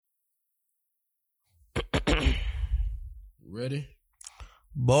Ready?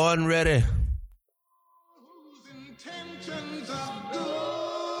 Born ready. Whose intentions are good.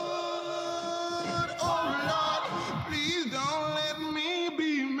 Oh Lord, please don't let me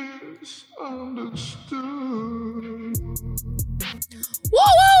be misunderstood. Woo, woo,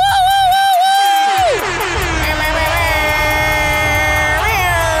 woo, woo, woo, woo!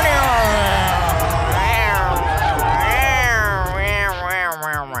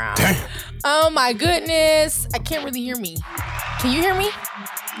 Oh my goodness. I can't really hear me. Can you hear me?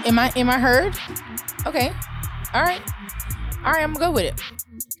 Am I heard? Okay. All right, I'm gonna go with it.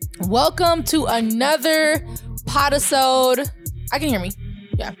 Welcome to another podisode. I can hear me.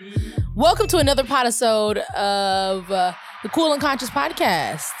 Yeah. Welcome to another podisode of the Cool and Conscious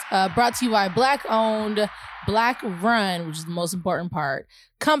podcast, brought to you by Black-owned, Black-run, which is the most important part,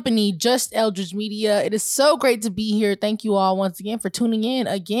 company, Just Eldridge Media. It is so great to be here. Thank you all once again for tuning in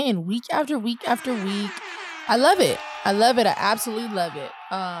again, week after week after week. I love it. I absolutely love it.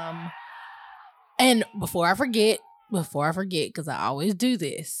 And before I forget, because I always do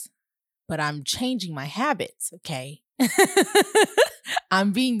this, but I'm changing my habits, okay?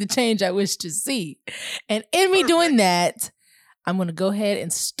 I'm being the change I wish to see. And in me doing that, I'm going to go ahead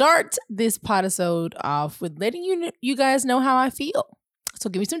and start this podisode off with letting you guys know how I feel. So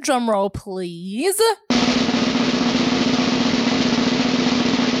give me some drum roll, please.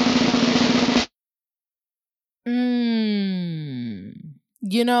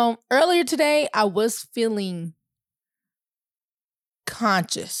 You know, earlier today, I was feeling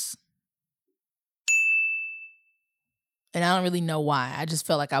conscious. And I don't really know why. I just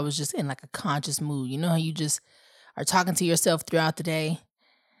felt like I was just in like a conscious mood. You know how you just are talking to yourself throughout the day?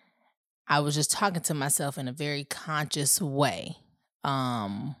 I was just talking to myself in a very conscious way.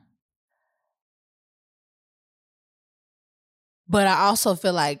 But I also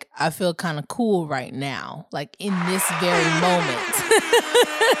feel like I feel kind of cool right now, like in this very moment.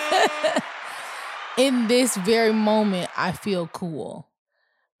 In this very moment, I feel cool.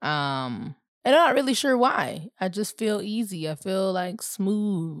 And I'm not really sure why. I just feel easy. I feel like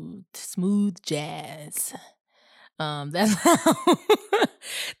smooth jazz. That's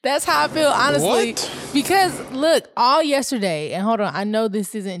how I feel, honestly. What? Because look, all yesterday, and hold on, I know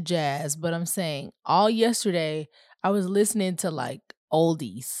this isn't jazz, but I'm saying all yesterday, I was listening to like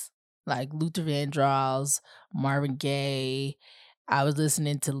oldies, like Luther Vandross, Marvin Gaye. I was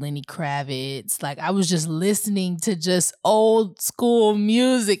listening to Lenny Kravitz. Like I was just listening to just old school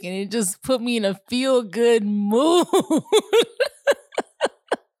music, and it just put me in a feel good mood.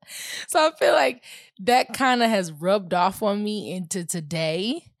 So I feel like that kind of has rubbed off on me into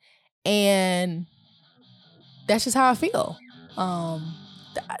today, and that's just how I feel.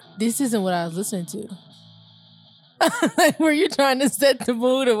 This isn't what I was listening to. Like, were you trying to set the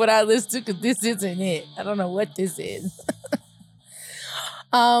mood of what I listen to? Because this isn't it. I don't know what this is.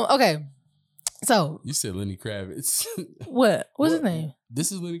 Okay. So You said Lenny Kravitz. what? What's his name?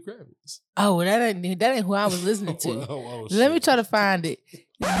 This is Lenny Kravitz. Oh, well, that ain't who I was listening to. Oh, Let me try to find it.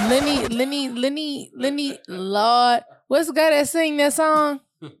 Lenny, Lord. What's the guy that sing that song?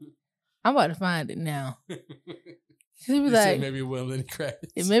 I'm about to find it now. He was You like, said maybe it wasn't Lenny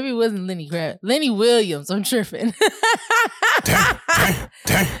Kravitz. maybe it wasn't Lenny Kravitz. Lenny Williams. I'm tripping. Dang.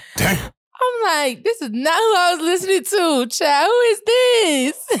 I'm like, this is not who I was listening to, child. Who is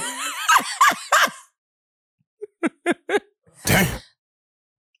this? Dang.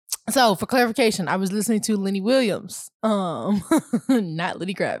 So, for clarification, I was listening to Lenny Williams, not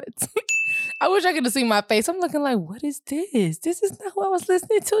Lenny Kravitz. I wish I could have seen my face. I'm looking like, what is this? This is not who I was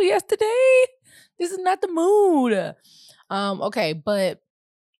listening to yesterday. This is not the mood. Okay, but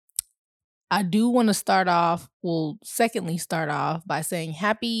I do want to start off by saying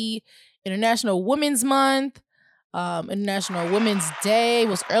happy International Women's Month. International Women's Day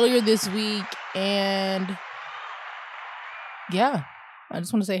was earlier this week, and yeah, I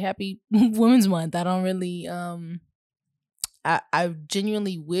just want to say happy Women's Month. I don't really I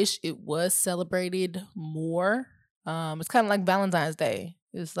genuinely wish it was celebrated more. It's kind of like Valentine's Day.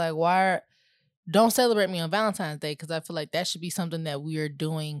 It's like, don't celebrate me on Valentine's Day, because I feel like that should be something that we are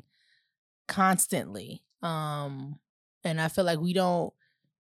doing constantly. And I feel like we don't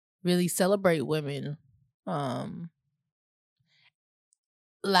really celebrate women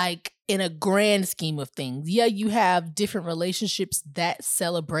like in a grand scheme of things. Yeah, you have different relationships that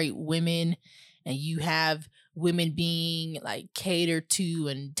celebrate women, and you have women being like catered to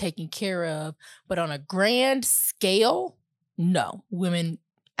and taken care of, but on a grand scale, no, women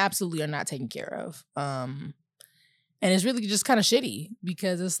absolutely are not taken care of. And it's really just kind of shitty,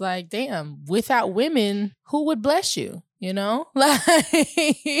 because it's like, damn, without women, who would bless you? You know, like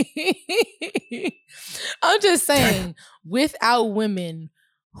I'm just saying, without women,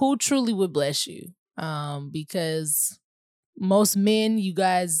 who truly would bless you? Because most men, you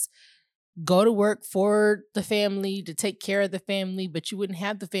guys go to work for the family to take care of the family, but you wouldn't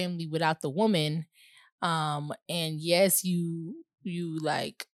have the family without the woman. And yes, you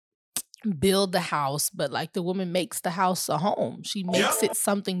like build the house, but like the woman makes the house a home. She makes it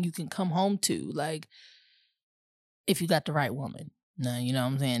something you can come home to. Like if you got the right woman. No, you know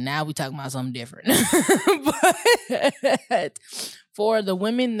what I'm saying? Now we talking about something different. But for the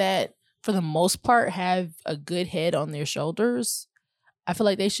women that for the most part have a good head on their shoulders, I feel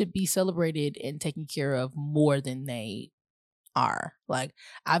like they should be celebrated and taken care of more than they are. Like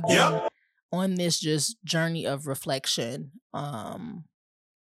I've been on this just journey of reflection.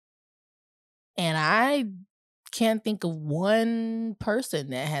 And I can't think of one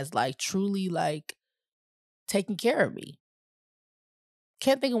person that has like truly like taken care of me.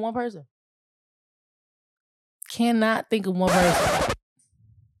 Can't think of one person. Cannot think of one person.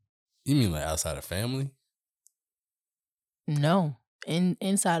 You mean like outside of family? No.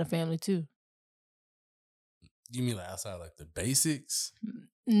 Inside of family too. You mean like outside like the basics?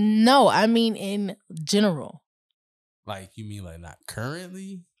 No, I mean in general. Like you mean like not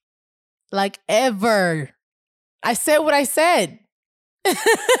currently? Like ever. I said what I said. Like,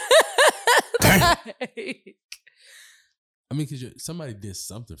 I mean, because somebody did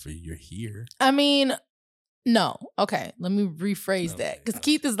something for you. You're here. I mean, no. Okay, let me rephrase that. Because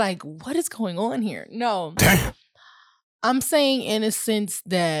Keith is like, what is going on here? No. I'm saying in a sense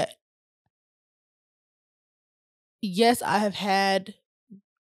that, yes, I have had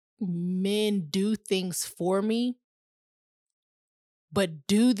men do things for me, but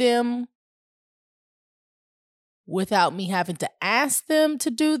do them without me having to ask them to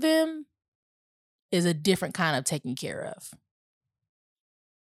do them is a different kind of taking care of.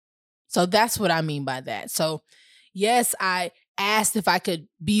 So that's what I mean by that. So yes, I asked if I could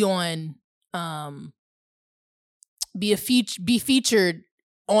be on, be featured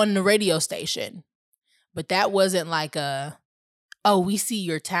on the radio station, but that wasn't like oh, we see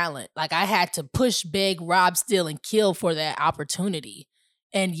your talent. Like I had to push, beg, rob, steal, and kill for that opportunity.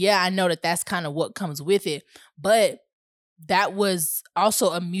 And yeah, I know that that's kind of what comes with it, but that was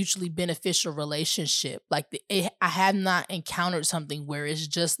also a mutually beneficial relationship. Like I have not encountered something where it's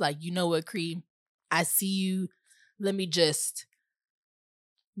just like, you know what, Creed, I see you. Let me just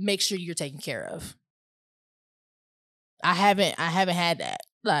make sure you're taken care of. I haven't had that.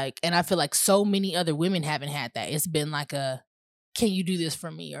 Like, and I feel like so many other women haven't had that. It's been like can you do this for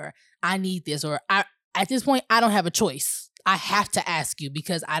me? Or I need this, or at this point, I don't have a choice. I have to ask you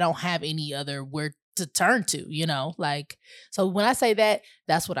because I don't have any other where to turn to, you know? Like, so when I say that,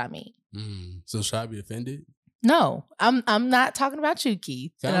 that's what I mean. So should I be offended? No, I'm not talking about you,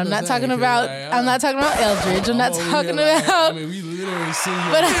 Keith. And I'm not talking saying, about like, I'm not talking about Eldridge. I'm not talking about I mean, we literally see you.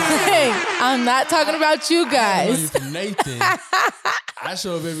 But I'm not talking about you guys. From Nathan. I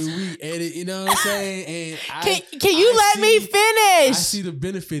show up every week, edit, you know what I'm saying? And can you let me finish? I see the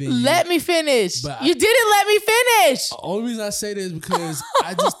benefit in you. Let me finish. But you didn't let me finish. The only reason I say that is because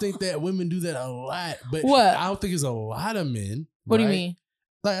I just think that women do that a lot. But what? I don't think it's a lot of men. What do you mean?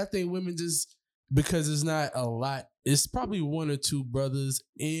 Like, I think women just, because it's not a lot, it's probably one or two brothers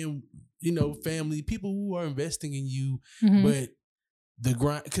and, you know, family, people who are investing in you, but the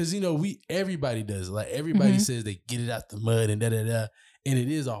grind, because, you know, everybody does it. Like, everybody says they get it out the mud and da-da-da. And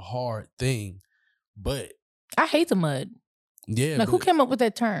it is a hard thing, but I hate the mud. Yeah, like who came up with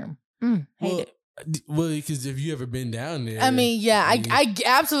that term? Hate it. Well, because if you ever been down there, I mean, yeah, I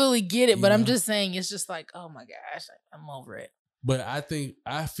absolutely get it, but I'm just saying it's just like, oh my gosh, I'm over it. But I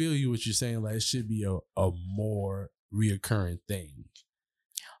feel you what you're saying. Like it should be a more reoccurring thing,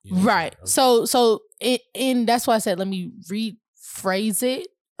 you know? Right? Okay. So and that's why I said let me rephrase it,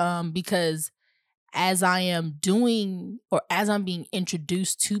 because as I am doing, or as I'm being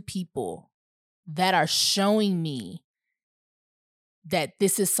introduced to people that are showing me that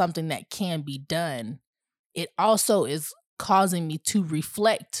this is something that can be done, it also is causing me to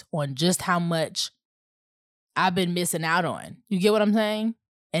reflect on just how much I've been missing out on. You get what I'm saying?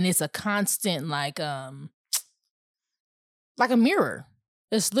 And it's a constant like a mirror.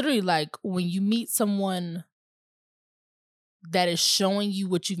 It's literally like when you meet someone that is showing you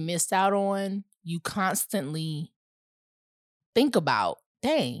what you've missed out on, you constantly think about,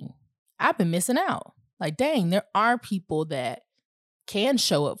 dang, I've been missing out. Like, dang, there are people that can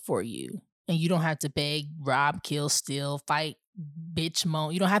show up for you and you don't have to beg, rob, kill, steal, fight, bitch,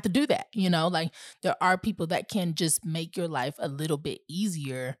 moan. You don't have to do that. You know, like there are people that can just make your life a little bit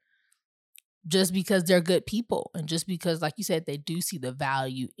easier just because they're good people and just because, like you said, they do see the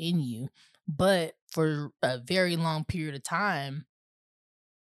value in you. But for a very long period of time,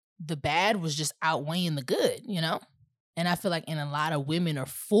 the bad was just outweighing the good, you know? And I feel like in a lot of women, or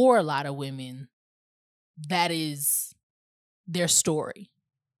for a lot of women, that is their story.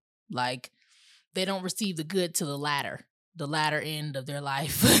 Like, they don't receive the good to the latter end of their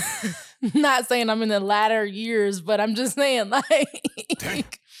life. Not saying I'm in the latter years, but I'm just saying,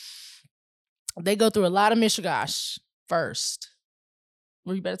 like, they go through a lot of mishigosh first.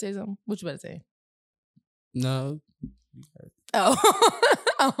 Were you about to say something? What you about to say? No. Oh,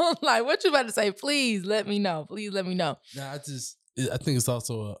 I'm like, what you about to say? Please let me know. Please let me know. Nah, I think it's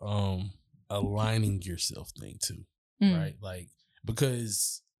also a aligning yourself thing too, right? Like,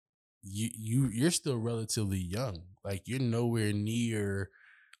 because you're still relatively young. Like, you're nowhere near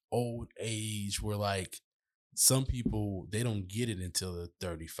old age where, like, some people, they don't get it until they're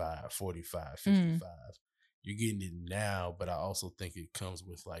 35, 45, 55. You're getting it now, but I also think it comes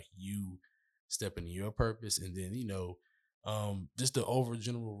with, like, you stepping in your purpose, and then, you know, just the over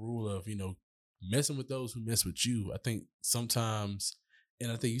general rule of, you know, messing with those who mess with you. I think sometimes,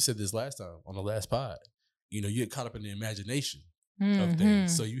 and I think you said this last time on the last pod, you know, you get caught up in the imagination of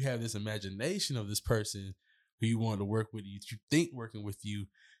things. So you have this imagination of this person who you want to work with, you think working with you.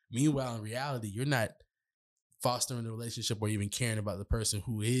 Meanwhile, in reality, you're not fostering a relationship or even caring about the person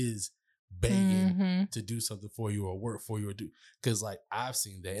who is begging to do something for you or work for you, or do, because, like, I've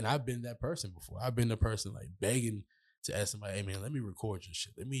seen that, and I've been that person before. I've been the person, like, begging to ask somebody, hey man, let me record your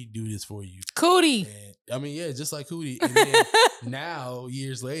shit, let me do this for you, Cootie. and I mean, yeah, just like Cootie. And then now,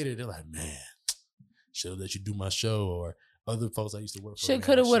 years later, they're like, man, should have let you do my show, or other folks I used to work for. Should,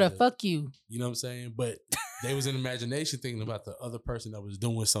 coulda, woulda, fuck you. You know what I'm saying? But they was in imagination thinking about the other person that was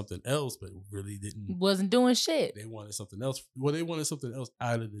doing something else, but really wasn't doing shit. They wanted something else. Well, they wanted something else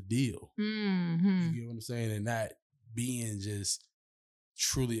out of the deal. You get what I'm saying? And not being just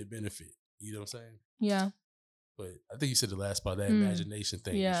truly a benefit. You know what I'm saying? Yeah. But I think you said the last part, that imagination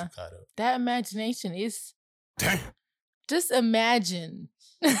thing. Yeah. You caught up. That imagination is. Damn. Just imagine.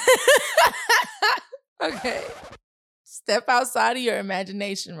 Okay. Step outside of your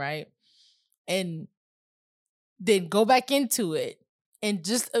imagination, right? And then go back into it. And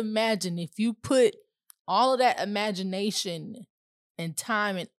just imagine if you put all of that imagination and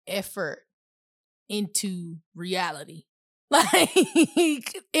time and effort into reality. Like,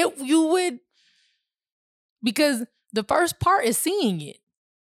 you would, because the first part is seeing it.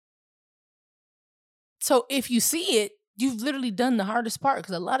 So if you see it, you've literally done the hardest part,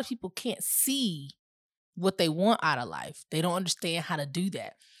 because a lot of people can't see what they want out of life. They don't understand how to do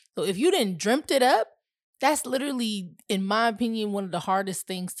that. So if you didn't dreamt it up, that's literally, in my opinion, one of the hardest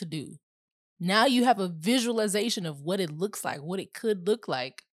things to do. Now you have a visualization of what it looks like, what it could look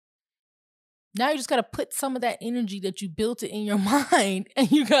like. Now you just got to put some of that energy that you built it in your mind, and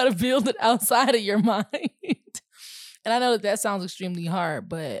you got to build it outside of your mind. And I know that sounds extremely hard,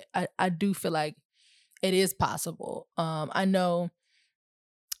 but I do feel like it is possible. I know,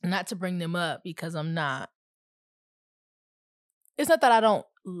 not to bring them up because I'm not. It's not that I don't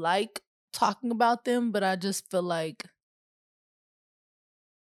like talking about them, but I just feel like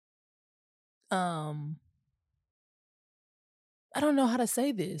I don't know how to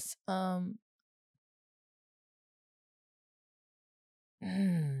say this.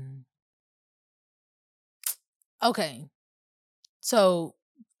 Okay. So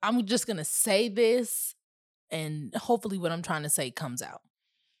I'm just going to say this, and hopefully what I'm trying to say comes out.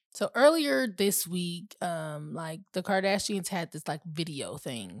 So earlier this week, like, the Kardashians had this, like, video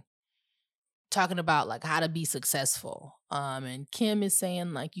thing talking about, like, how to be successful. And Kim is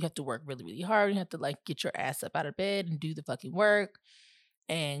saying, like, you have to work really, really hard. You have to, like, get your ass up out of bed and do the fucking work.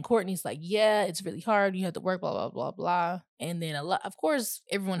 And Kourtney's like, yeah, it's really hard. You have to work, blah, blah, blah, blah. And then of course,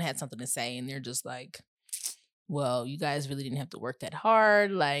 everyone had something to say, and they're just like, well, you guys really didn't have to work that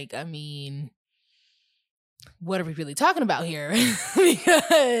hard. Like, I mean, what are we really talking about here?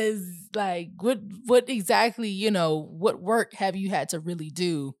 Because, like, what exactly, you know, what work have you had to really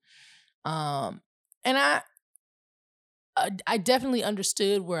do? And I definitely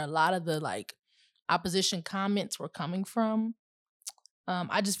understood where a lot of the, like, opposition comments were coming from.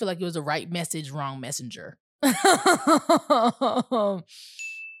 I just feel like it was the right message, wrong messenger. I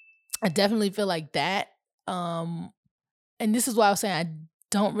definitely feel like that. And this is why I was saying I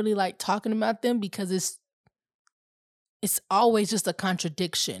don't really like talking about them, because it's always just a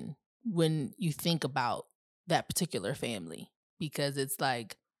contradiction when you think about that particular family, because it's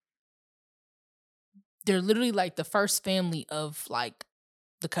like they're literally like the first family of, like,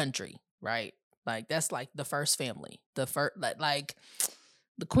 the country, right? Like, that's like the first family, the first, like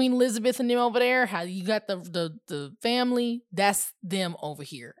the Queen Elizabeth and them over there, how you got the family, that's them over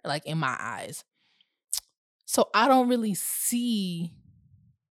here, like in my eyes. So I don't really see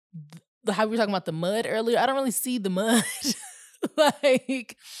how we were talking about the mud earlier. I don't really see the mud.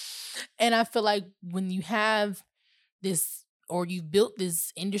 Like, and I feel like when you have this, or you built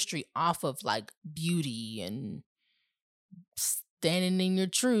this industry off of like beauty and standing in your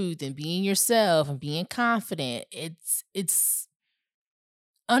truth and being yourself and being confident, it's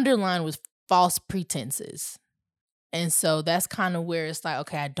underlined with false pretenses. And so that's kind of where it's like,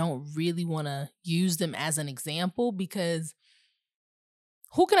 okay, I don't really want to use them as an example, because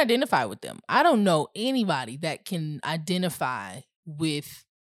who can identify with them? I don't know anybody that can identify with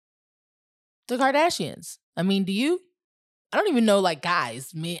the Kardashians. I mean, do you? I don't even know, like,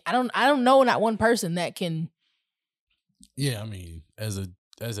 guys. I mean, I don't know not one person that can. Yeah, I mean, as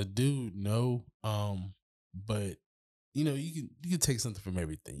a dude, no. But you know, you can take something from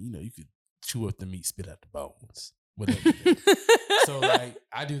everything. You know, you could chew up the meat, spit out the bones, whatever. So like,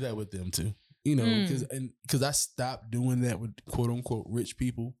 I do that with them too. You know, because I stopped doing that with quote unquote rich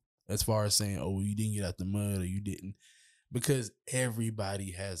people, as far as saying, oh, you didn't get out the mud or you didn't, because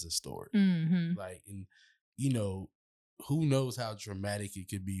everybody has a story. Mm-hmm. Like, and you know, who knows how dramatic it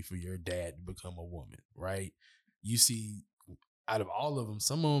could be for your dad to become a woman, right? You see, out of all of them,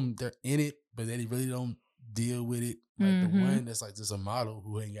 some of them, they're in it, but they really don't deal with it. Like the one that's like just a model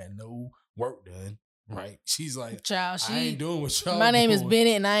who ain't got no work done, right? She's like, child, I ain't doing what y'all my name doing. is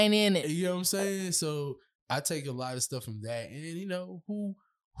Bennett and I ain't in it. You know what I'm saying? So I take a lot of stuff from that. And you know,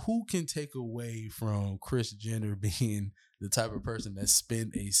 who can take away from Kris Jenner being the type of person that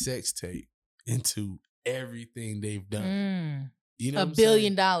spin a sex tape into everything they've done? You know, $1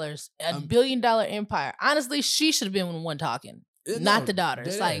 billion, $1 billion empire. Honestly, she should have been the one talking, not the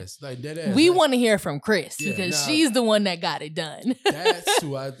daughters. Like we want to hear from Kris, because she's the one that got it done. That's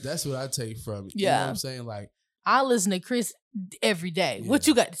what I take from it. Yeah. You know what I'm saying? Like, I listen to Kris every day. Yeah. What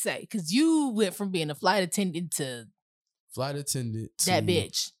you got to say? Because you went from being a flight attendant to that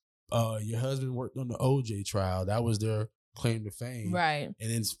bitch. Your husband worked on the OJ trial. That was their claim to fame. Right.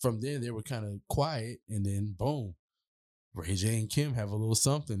 And then from there, they were kind of quiet. And then boom, Ray J and Kim have a little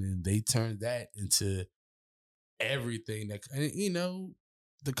something. And they turned that into everything that, and you know,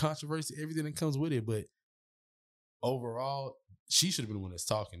 the controversy, everything that comes with it. But overall, she should have been the one that's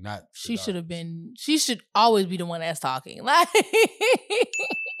talking, not she should have been. She should always be the one that's talking. Like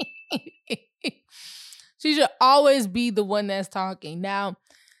she should always be the one that's talking. Now,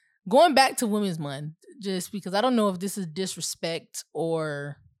 going back to Women's Month, just because I don't know if this is disrespect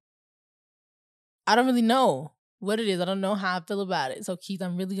or I don't really know what it is. I don't know how I feel about it. So Keith,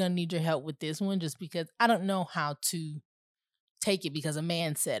 I'm really gonna need your help with this one, just because I don't know how to take it because a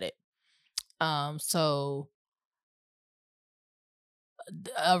man said it. So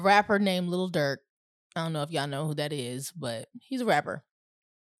a rapper named Lil Durk, I don't know if y'all know who that is, but he's a rapper.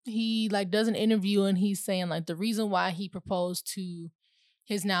 He like does an interview and he's saying like the reason why he proposed to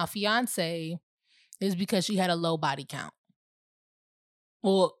his now fiance is because she had a low body count.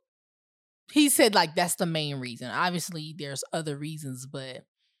 Well, he said like that's the main reason. Obviously, there's other reasons, but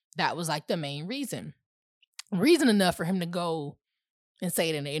that was like the main reason. Reason enough for him to go and say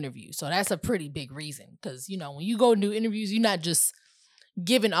it in an interview. So that's a pretty big reason, because you know when you go do interviews, you're not just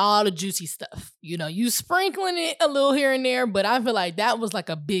giving all the juicy stuff. You know, you sprinkling it a little here and there, but I feel like that was like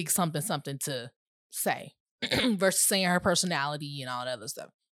a big something to say versus saying her personality and all that other stuff.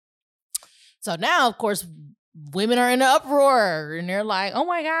 So now, of course, women are in an uproar and they're like, oh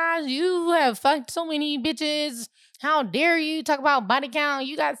my gosh, you have fucked so many bitches. How dare you talk about body count?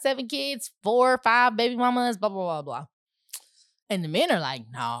 You got 7 kids, 4 or 5 baby mamas, blah, blah, blah, blah. And the men are like,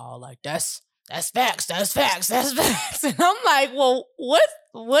 no, like that's facts. That's facts. That's facts. And I'm like, well,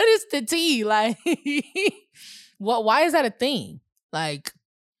 what is the tea? Like, why is that a thing? Like,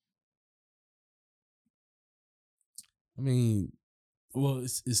 I mean, well,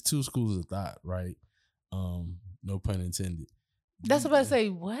 it's two schools of thought, right? No pun intended. That's what I say.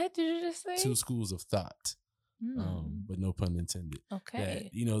 What did you just say? Two schools of thought. But no pun intended. Okay.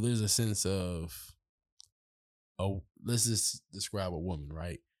 That, you know, there's a sense of, oh, let's just describe a woman,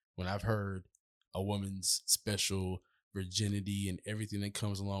 right? When I've heard a woman's special virginity and everything that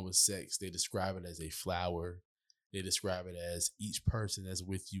comes along with sex, they describe it as a flower. They describe it as each person that's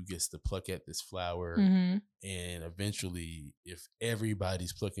with you gets to pluck at this flower. Mm-hmm. And eventually, if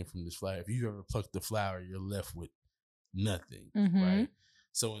everybody's plucking from this flower, if you ever pluck the flower, you're left with nothing, right?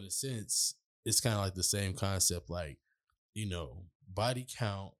 So in a sense, it's kind of like the same concept. Like, you know, body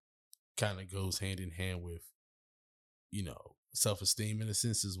count kind of goes hand in hand with, you know, self-esteem in a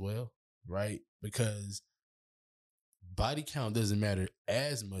sense as well, right? Because body count doesn't matter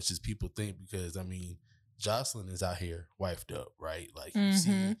as much as people think, because I mean, Jocelyn is out here wifed up, right? Like you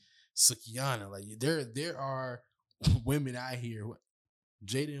see Sukiana, like there are women out here.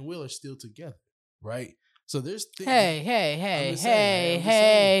 Jada and Will are still together, right? So there's things. Hey.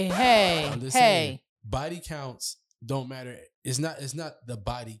 Body counts don't matter. It's not the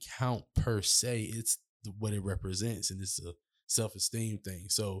body count per se. It's what it represents, and it's a self-esteem thing.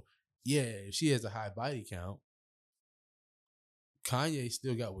 So yeah, if she has a high body count, Kanye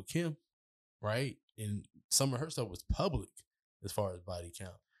still got with Kim, right? And some of her stuff was public as far as body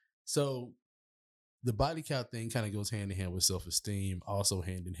count. So the body count thing kind of goes hand in hand with self-esteem, also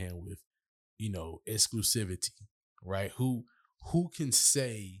hand in hand with, exclusivity, right? Who can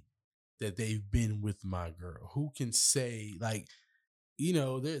say that they've been with my girl? Who can say, like,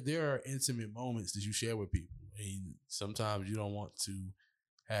 there are intimate moments that you share with people, and sometimes you don't want to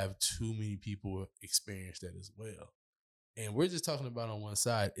have too many people experience that as well. And we're just talking about on one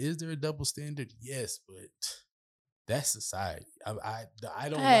side. Is there a double standard? Yes, but that's society. I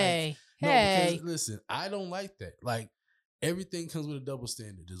don't because listen, I don't like that. Like, everything comes with a double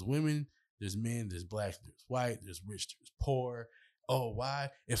standard. There's women, there's men, there's black, there's white, there's rich, there's poor. Oh,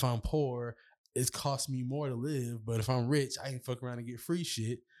 why? If I'm poor, it costs me more to live, but if I'm rich, I can fuck around and get free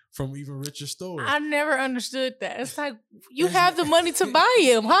shit from even richer stores. I never understood that. It's like, you have the money to buy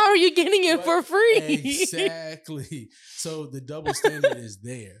him. How are you getting it for free? Exactly. So the double standard is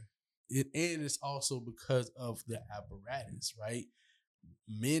there. And it's also because of the apparatus, right?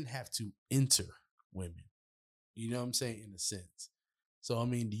 Men have to enter women. You know what I'm saying? In a sense. So, I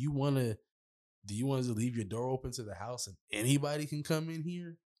mean, do you want to leave your door open to the house and anybody can come in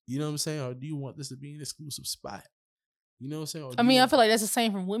here? You know what I'm saying? Or do you want this to be an exclusive spot? You know what I'm saying? I feel like that's the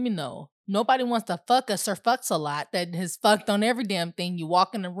same from women, though. Nobody wants to fuck us or fucks a lot that has fucked on every damn thing. You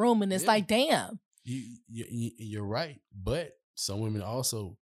walk in the room and it's like, damn. You're right. But some women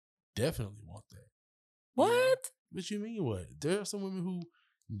also definitely want that. What? What you mean what? There are some women who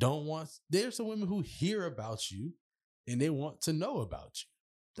there are some women who hear about you and they want to know about you.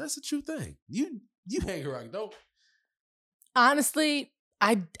 That's a true thing. You hang around, don't. Honestly,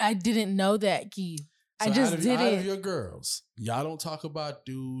 I didn't know that, Keith. So out of your girls, y'all don't talk about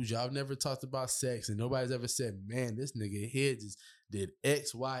dudes. Y'all never talked about sex, and nobody's ever said, "Man, this nigga here just did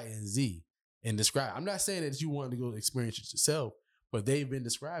X, Y, and Z." And describe. I'm not saying that you wanted to go experience it yourself, but they've been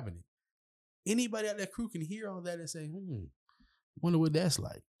describing it. Anybody out that crew can hear all that and say, wonder what that's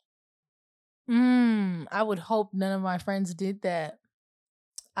like. I would hope none of my friends did that.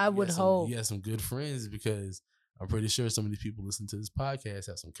 I would hope. You have some good friends, because I'm pretty sure some of these people listening to this podcast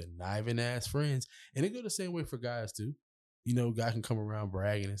have some conniving ass friends. And it go the same way for guys too. Guy can come around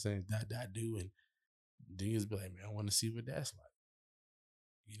bragging and saying that do, and niggas be like, man, I want to see what that's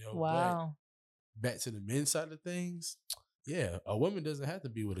like. Wow. But back to the men's side of things, yeah, a woman doesn't have to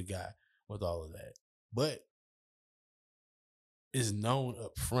be with a guy with all of that. But it's known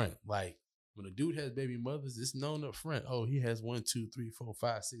up front. Like, when a dude has baby mothers, it's known up front. Oh, he has 1, 2, 3, 4,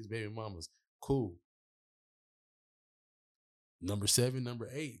 5, 6 baby mamas. Cool. Number 7, number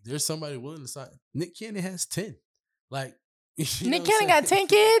 8. There's somebody willing to sign. Nick Cannon has 10. Like, Nick Cannon got 10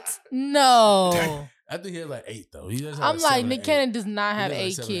 kids? No. I think he has like 8 though. I'm like, Nick Cannon does not have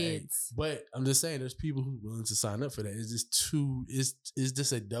 8 kids. But I'm just saying, there's people who are willing to sign up for that. It's just it's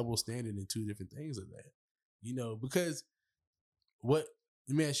just a double standard in two different things of that. Because let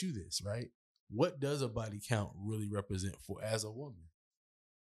me ask you this, right? What does a body count really represent for as a woman?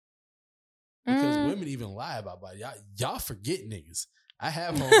 Because women even lie about body. Y'all forget niggas. I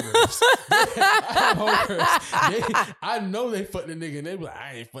have homegirls. I know they fucked the nigga, and they be like,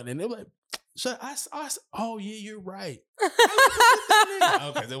 I ain't fucking. They be like, oh yeah, you're right.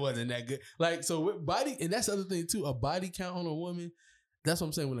 Okay, it wasn't that good. Like, so with body, and that's the other thing too. A body count on a woman. That's what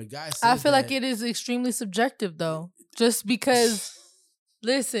I'm saying. When a guy says, I feel like it is extremely subjective, though. Just because,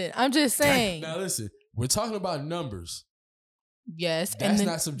 listen, I'm just saying. Now listen, we're talking about numbers. Yes. That's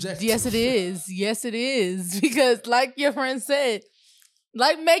not subjective. Yes, it is. Yes, it is. Because like your friend said,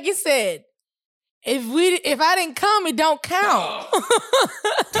 like Megan said, if I didn't come, it don't count.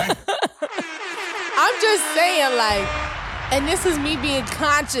 I'm just saying, like, and this is me being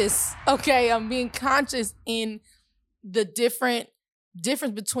conscious. Okay, I'm being conscious in the difference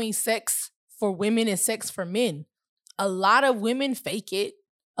between sex for women and sex for men. A lot of women fake it.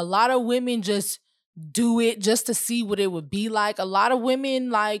 A lot of women just do it just to see what it would be like. A lot of women,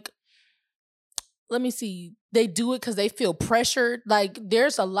 like, let me see, they do it because they feel pressured. Like,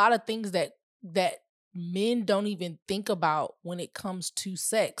 there's a lot of things that men don't even think about when it comes to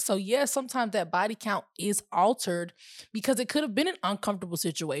sex. So yeah, sometimes that body count is altered because it could have been an uncomfortable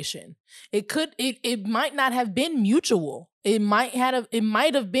situation. It might not have been mutual. It might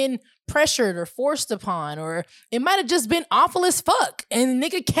have been pressured or forced upon, or it might have just been awful as fuck. And the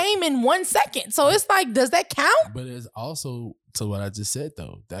nigga came in 1 second. So it's like, does that count? But it's also to what I just said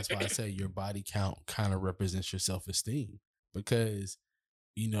though. That's why I say your body count kind of represents your self-esteem. Because,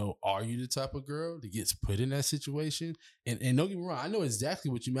 you know, are you the type of girl that gets put in that situation? And don't get me wrong, I know exactly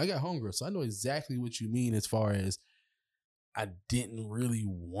what you mean. I got homegirl, so I know exactly what you mean as far as I didn't really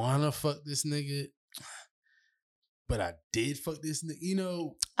want to fuck this nigga, but I did fuck this nigga, you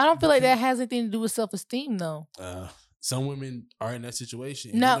know. I don't feel like that has anything to do with self-esteem though. Some women are in that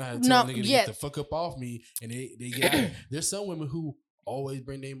situation. No, you know how to tell a nigga to get the fuck up off me, and they get out. There's some women who always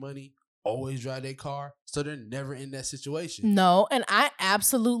bring their money, always drive their car, so they're never in that situation. No, and I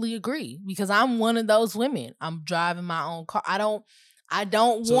absolutely agree because I'm one of those women. I'm driving my own car. I don't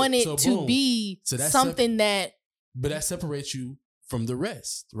want it to be something that. But that separates you from the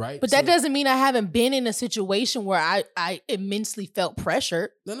rest, right? But that doesn't mean I haven't been in a situation where I immensely felt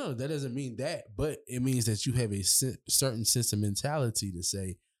pressured. No, that doesn't mean that. But it means that you have a certain sense of mentality to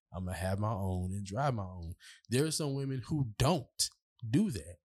say, I'm going to have my own and drive my own. There are some women who don't do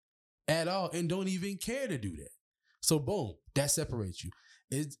that at all and don't even care to do that. So boom, that separates you.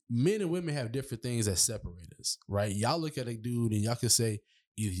 Men and women have different things that separate us, right? Y'all look at a dude and y'all can say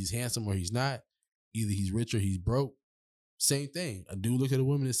either he's handsome or he's not. Either he's rich or he's broke. Same thing. A dude look at a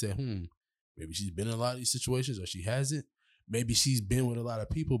woman and say, maybe she's been in a lot of these situations or she hasn't. Maybe she's been with a lot of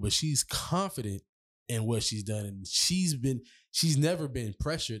people, but she's confident in what she's done. And she's never been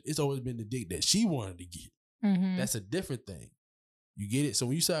pressured. It's always been the dick that she wanted to get. Mm-hmm. That's a different thing. You get it? So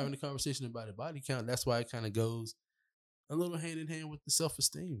when you start having a conversation about a body count, that's why it kind of goes a little hand in hand with the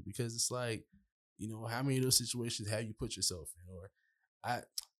self-esteem, because it's like, you know, how many of those situations have you put yourself in? Or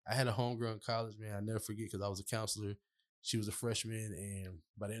I had a homegirl in college, man. I'll never forget, because I was a counselor. She was a freshman, and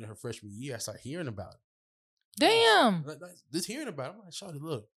by the end of her freshman year, I started hearing about it. Damn. Just hearing about it. I'm like, shawty,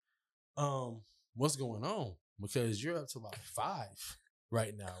 look, what's going on? Because you're up to about 5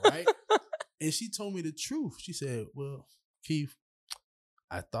 right now, right? And she told me the truth. She said, well, Keith,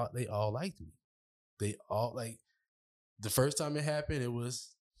 I thought they all liked me. They all, like, the first time it happened, it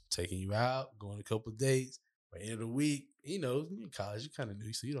was taking you out, going a couple of dates. By the end of the week, you know, in college, you kind of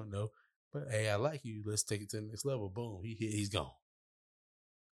new, so you don't know. But hey, I like you. Let's take it to the next level. Boom, he hit, he's gone.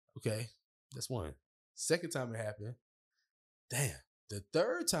 Okay, that's one. Second time it happened, damn. The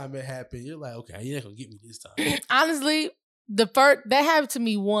third time it happened, you're like, okay, you're not gonna get me this time. Honestly, that happened to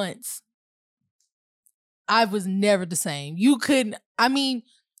me once. I was never the same. You couldn't. I mean,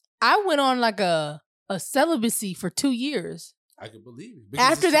 I went on like a celibacy for 2 years. I could believe it.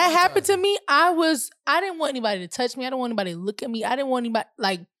 After that happened to me, I didn't want anybody to touch me. I didn't want anybody to look at me. I didn't want anybody,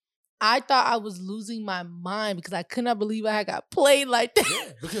 like, I thought I was losing my mind because I could not believe I got played like that.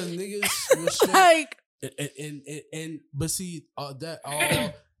 Yeah, because niggas was like, but see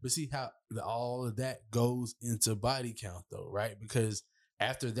how all of that goes into body count though, right? Because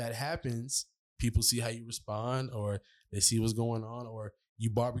after that happens, people see how you respond, or they see what's going on, or you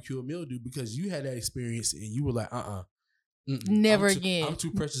barbecue a meal, dude, because you had that experience and you were like, never again. I'm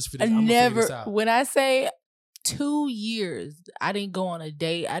too precious for this. I'm never. This out. When I say 2 years, I didn't go on a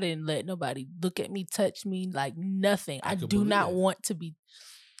date. I didn't let nobody look at me, touch me, like nothing. I do not want to be.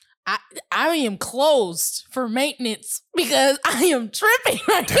 I am closed for maintenance because I am tripping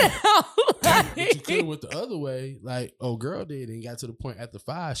right now. But you could have went the other way, like girl did, and got to the point after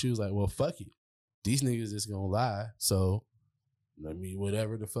 5. She was like, "Well, fuck it, these niggas is gonna lie." So, I mean,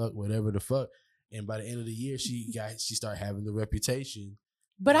 whatever the fuck. And by the end of the year, she started having the reputation.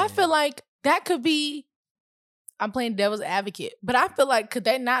 But I feel like that could be. I'm playing devil's advocate, but I feel like, could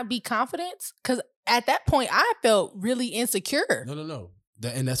that not be confidence? Because at that point, I felt really insecure. No.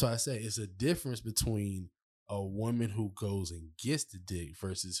 And that's why I say it's a difference between a woman who goes and gets the dick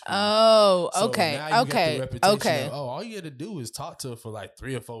versus who. Oh, so okay. Now you Okay. Got the reputation Okay. Of, all you got to do is talk to her for like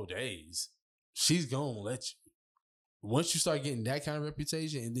 3 or 4 days. She's gonna let you. Once you start getting that kind of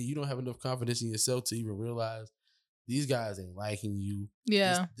reputation, and then you don't have enough confidence in yourself to even realize these guys ain't liking you.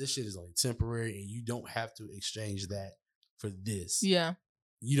 Yeah. This shit is only temporary, and you don't have to exchange that for this. Yeah.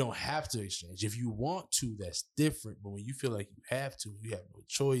 You don't have to exchange. If you want to, that's different. But when you feel like you have to, you have no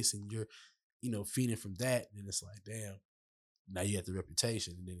choice, and you're, feeding from that, then it's like, damn, now you have the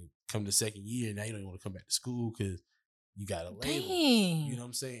reputation. And then come the second year, now you don't want to come back to school because you got a label. Dang. You know what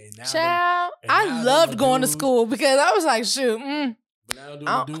I'm saying? And now child, I loved going to school because I was like, shoot. But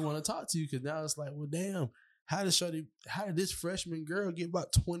now the dude want to talk to you because now it's like, well, damn, how did this freshman girl get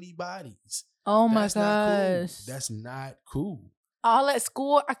about 20 bodies? Oh my That's not cool. gosh. That's not cool. All at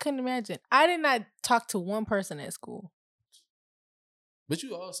school, I couldn't imagine. I did not talk to one person at school. But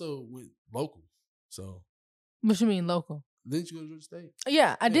you also went local. So What you mean local? didn't you go to Georgia State?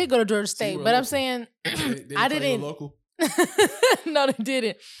 Yeah, I did go to Georgia So you State, were but I'm local. saying They I play didn't. local. No, they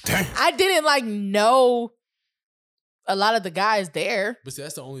didn't. Damn. I didn't like know a lot of the guys there. But see,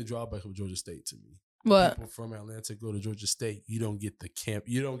 that's the only drawback of Georgia State to me. But People from Atlanta go to Georgia State. You don't get the camp.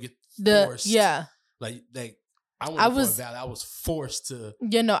 You don't get the forced. yeah, Like I went I to was- Fort Valley. I was forced to.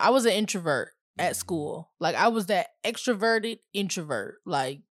 you know, I was an introvert at school. Like I was that extroverted introvert.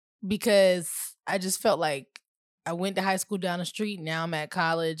 Like because I just felt like I went to high school down the street. Now I'm at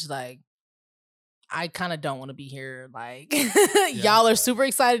college. Like I kind of don't want to be here. Like y'all are super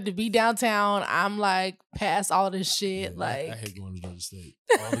excited to be downtown. I'm like past all this shit. Yeah, like I hate going to Georgia State.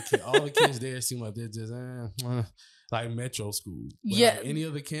 All the kids there seem like they're just like metro school. But Yeah. like any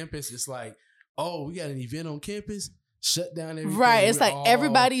other campus, it's like, oh, we got an event on campus. Shut down everything. right. It's We're like all-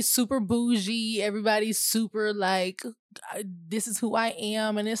 everybody's super bougie. Everybody's super like, this is who I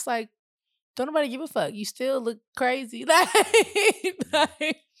am. And it's like, don't nobody give a fuck. You still look crazy. Like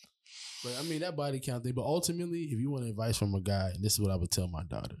But I mean that body count thing. But ultimately, if you want advice from a guy, and this is what I would tell my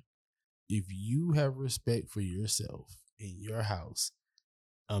daughter: if you have respect for yourself in your house,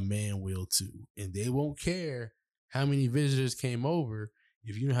 a man will too, and they won't care how many visitors came over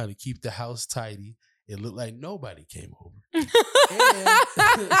if you know how to keep the house tidy. It looked like nobody came over.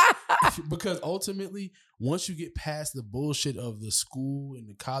 Because ultimately, once you get past the bullshit of the school and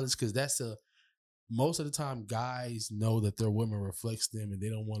the college, because that's most of the time guys know that their woman reflects them and they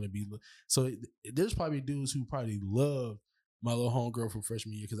don't want to be. So there's probably dudes who probably love my little homegirl from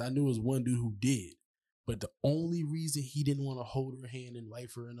freshman year because I knew it was one dude who did. But the only reason he didn't want to hold her hand and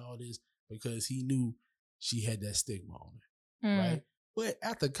wife her and all this because he knew she had that stigma on her, right? But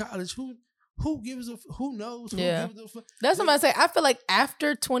after college, who gives a who knows? Who Yeah. gives a fuck? That's what I'm saying. I feel like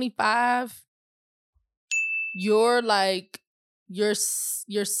after 25, you're like your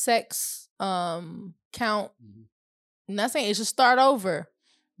sex count. Mhm. I'm not saying it should start over,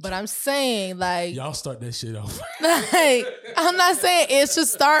 but I'm saying like, Y'all start that shit off. like I'm not saying it should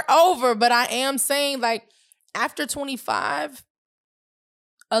start over, but I am saying like after 25,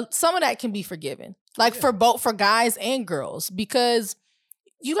 some of that can be forgiven. Like Yeah. for guys and girls, because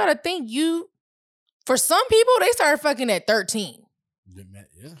you gotta think for some people they started fucking at 13.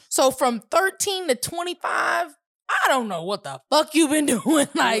 Yeah. So from 13 to 25, I don't know what the fuck you've been doing.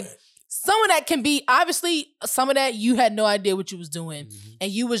 Like some of that can be, obviously, some of that you had no idea what you was doing Mhm.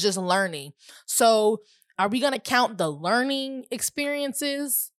 and you was just learning. So are we going to count the learning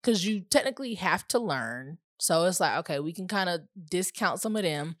experiences? Because you technically have to learn. So it's like, okay, we can kind of discount some of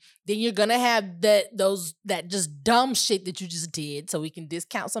them. Then you're going to have that just dumb shit that you just did. So we can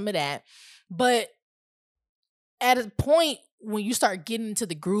discount some of that. But at a point when you start getting into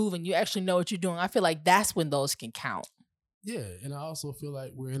the groove and you actually know what you're doing, I feel like that's when those can count. Yeah, and I also feel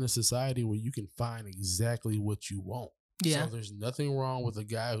like we're in a society where you can find exactly what you want. Yeah. So there's nothing wrong with a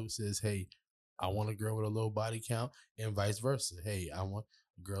guy who says, hey, I want a girl with a low body count, and vice versa. Hey, I want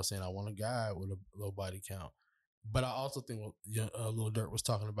a girl saying I want a guy with a low body count. But I also think what Lil Durk was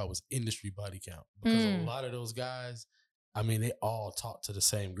talking about was industry body count. Because a lot of those guys, I mean, they all talk to the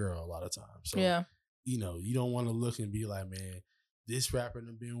same girl a lot of times. So, Yeah. you know, you don't want to look and be like, man, this rapper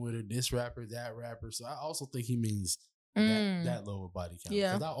done been with her, this rapper, that rapper. So I also think he means that lower body count.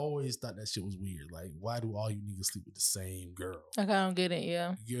 Yeah. Because I always thought that shit was weird. Like, why do all you niggas sleep with the same girl? Like, I don't get it.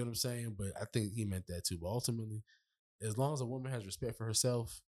 Yeah. You get what I'm saying? But I think he meant that too. But ultimately, as long as a woman has respect for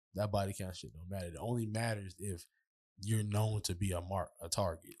herself, that body count shit don't matter. It only matters if you're known to be a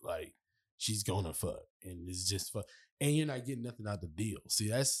target. Like, she's gonna fuck. And it's just fuck. And you're not getting nothing out the deal. See,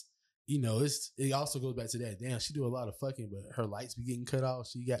 that's, you know, it also goes back to that. Damn, she do a lot of fucking, but her lights be getting cut off.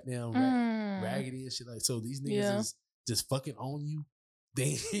 She got down raggedy and shit. Like, so these niggas is just fucking on you.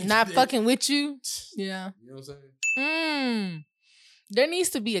 They Not fucking with you. Yeah. You know what I'm saying? There needs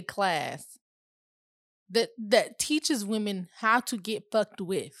to be a class that teaches women how to get fucked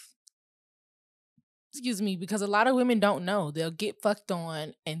with. Excuse me, because a lot of women don't know. They'll get fucked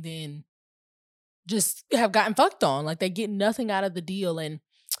on and then just have gotten fucked on. Like they get nothing out of the deal. And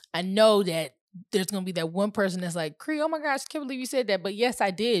I know that there's going to be that one person that's like, Cree, oh my gosh, I can't believe you said that. But yes,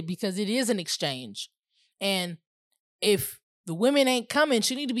 I did, because it is an exchange. And if the women ain't coming,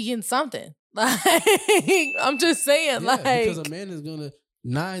 she need to be getting something. Like, I'm just saying, Yeah, like, because a man is gonna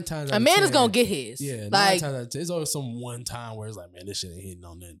 9 times out a of man 10, is gonna get his. Yeah, 9 like, times out of 10. There's always some one time where it's like, man, this shit ain't hitting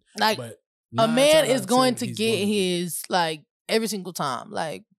on nothing. like But a 9 man times out is of going 10, to he's get gonna his like every single time.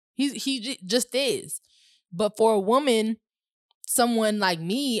 Like he just is. But for a woman, someone like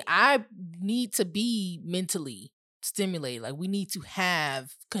me, I need to be mentally stimulated. Like we need to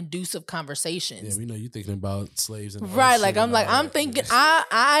have conducive conversations. Yeah, we know you thinking about slaves and Right. Like I'm thinking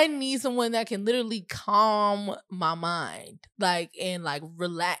I need someone that can literally calm my mind, like, and like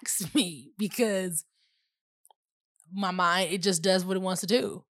relax me, because my mind, it just does what it wants to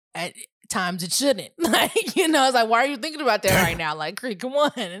do. At times it shouldn't. Like, you know, it's like, why are you thinking about that right now? Like, Creek, come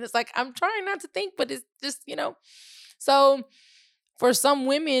on. And it's like, I'm trying not to think, but it's just, you know. So for some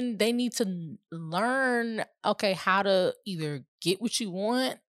women, they need to learn, okay, how to either get what you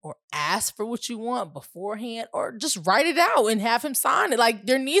want or ask for what you want beforehand, or just write it out and have him sign it. Like,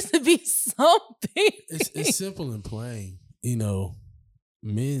 there needs to be something. It's simple and plain. You know,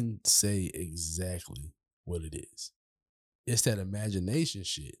 men say exactly what it is. It's that imagination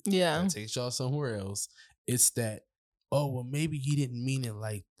shit. Yeah. That takes y'all somewhere else. It's that, oh, well, maybe he didn't mean it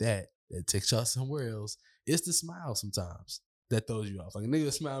like that. That takes y'all somewhere else. It's the smile sometimes that throws you off. Like a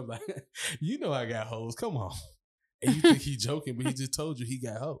nigga smile like, you know I got hoes. Come on. And you think he joking, but he just told you he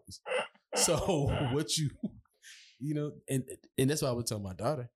got hoes. So what you know, and that's why I would tell my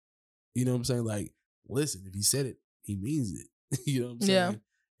daughter, you know what I'm saying? Like, listen, if he said it, he means it. You know what I'm saying?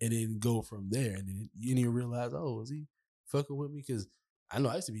 Yeah. And then go from there. And then you didn't even realize, oh, is he fucking with me? Because I know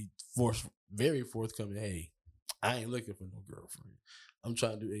I used to be very forthcoming. Hey, I ain't looking for no girlfriend. I'm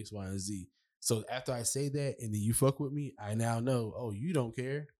trying to do X, Y, and Z. So after I say that and then you fuck with me, I now know, oh, you don't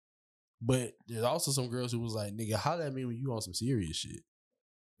care. But there's also some girls who was like, nigga, holla at me when you on some serious shit.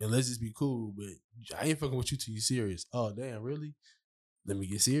 And let's just be cool, but I ain't fucking with you till you serious. Oh, damn, really? Let me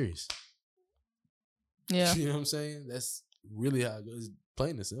get serious. Yeah. You know what I'm saying? That's really how it goes. It's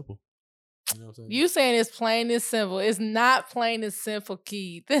plain and simple. You know what I'm saying? You saying it's plain and simple. It's not plain and simple,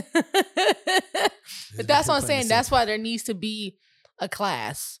 Keith. But that's what I'm saying. That's why there needs to be a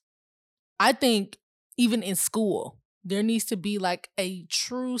class. I think even in school, there needs to be like a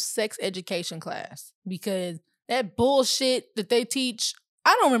true sex education class, because that bullshit that they teach,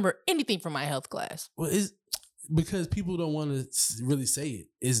 I don't remember anything from my health class. Well, it's because people don't want to really say it.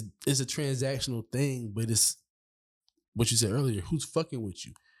 It's a transactional thing, but it's what you said earlier. Who's fucking with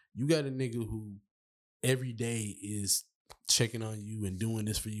you? You got a nigga who every day is checking on you and doing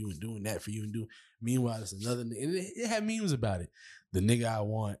this for you and doing that for you and doing. Meanwhile, there's another nigga. And it had memes about it. The nigga I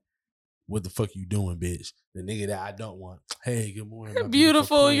want, what the fuck you doing, bitch? The nigga that I don't want. Hey, good morning. My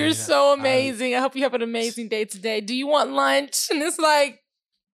Beautiful. You're so amazing. I hope you have an amazing day today. Do you want lunch? And it's like,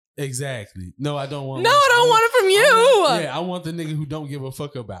 exactly. No, I don't want. No, lunch. I don't want it from you. I want the nigga who don't give a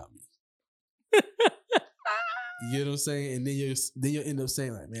fuck about me. You know what I'm saying? And then you'll end up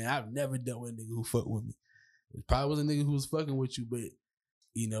saying like, man, I've never dealt with a nigga who fuck with me. It probably was a nigga who was fucking with you, but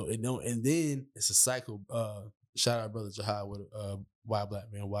you know, it don't. And then it's a cycle. Shout out brother Jahad with Why Black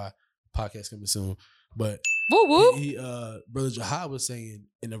Man Why podcast coming soon. But woo woo. He brother Jahad was saying,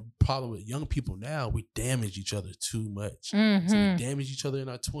 and the problem with young people now, we damage each other too much. Mm-hmm. So we damage each other in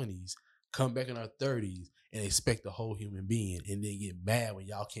our 20s, come back in our 30s, and expect the whole human being, and then get mad when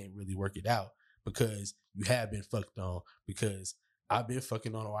y'all can't really work it out because you have been fucked on, because I've been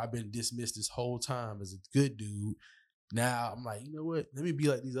fucking on, or I've been dismissed this whole time as a good dude. Now I'm like, you know what? Let me be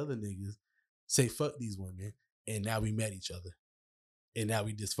like these other niggas, say fuck these women, and now we met each other. And now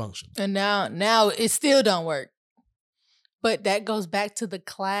we dysfunctional. And now it still don't work. But that goes back to the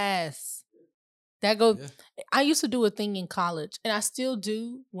class. That goes. Yeah. I used to do a thing in college, and I still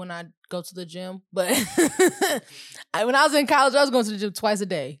do when I go to the gym. But when I was in college, I was going to the gym twice a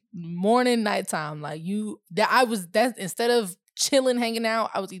day, morning, nighttime. Like that instead of chilling, hanging out,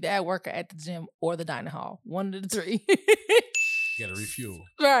 I was either at work or at the gym or the dining hall. One of the three. You gotta refuel.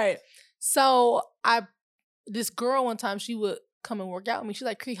 Right. So this girl one time, she would come and work out with me. She's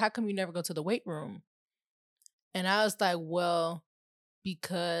like, Creek, how come you never go to the weight room? And I was like, well,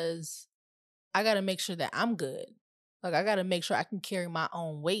 because I got to make sure that I'm good. Like, I got to make sure I can carry my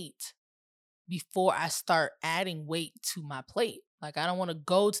own weight before I start adding weight to my plate. Like, I don't want to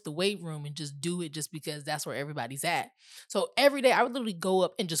go to the weight room and just do it just because that's where everybody's at. So every day I would literally go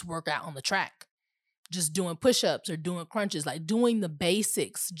up and just work out on the track, just doing push-ups or doing crunches, like doing the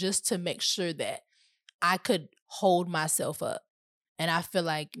basics just to make sure that I could hold myself up. And I feel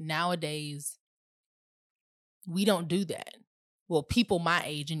like nowadays, we don't do that. Well, people my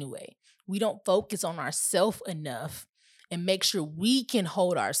age anyway. We don't focus on ourselves enough and make sure we can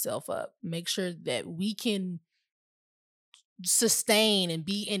hold ourselves up. Make sure that we can sustain and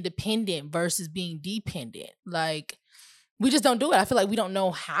be independent versus being dependent. Like, we just don't do it. I feel like we don't know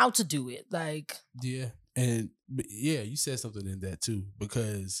how to do it. Like, yeah. And yeah, you said something in that too,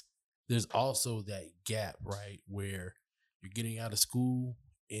 because there's also that gap, right, where you're getting out of school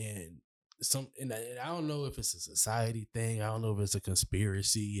and and I don't know if it's a society thing. I don't know if it's a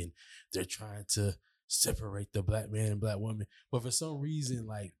conspiracy and they're trying to separate the black man and black woman. But for some reason,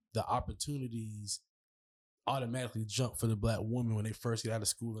 like the opportunities automatically jump for the black woman when they first get out of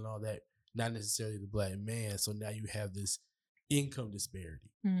school and all that, not necessarily the black man. So now you have this income disparity,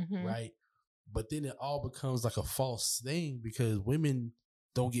 right? But then it all becomes like a false thing because women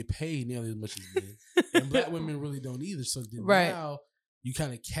don't get paid nearly as much as men. And black women really don't either. So then now you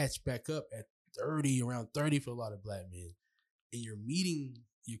kind of catch back up at 30, around 30 for a lot of black men. And you're meeting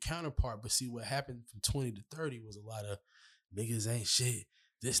your counterpart. But see, what happened from 20 to 30 was a lot of niggas ain't shit.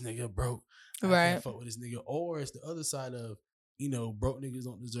 This nigga broke. I can't fuck with this nigga. Or it's the other side of, broke niggas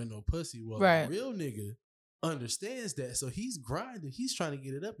don't deserve no pussy. Well, a real nigga understands that. So he's grinding. He's trying to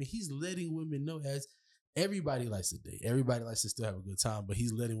get it up. And he's letting women know, as everybody likes to date. Everybody likes to still have a good time. But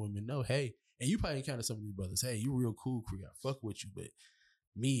he's letting women know, hey, and you probably encounter some of these brothers, hey, you real cool, Cree. I fuck with you. But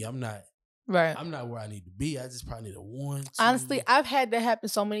me, I'm not. Right. I'm not where I need to be. I just probably need a 1, 2. Honestly, I've had that happen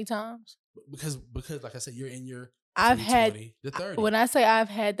so many times. Because like I said, you're in your I've had 20 to 30. When I say I've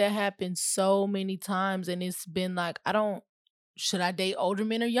had that happen so many times, and it's been like, should I date older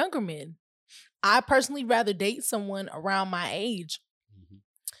men or younger men? I personally rather date someone around my age.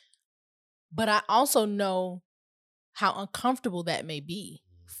 But I also know how uncomfortable that may be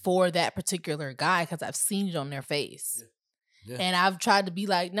for that particular guy because I've seen it on their face. Yeah. And I've tried to be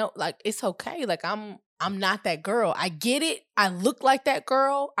like, no, like, it's okay. Like, I'm not that girl. I get it. I look like that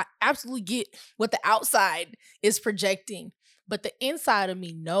girl. I absolutely get what the outside is projecting. But the inside of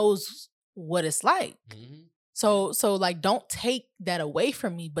me knows what it's like. So like, don't take that away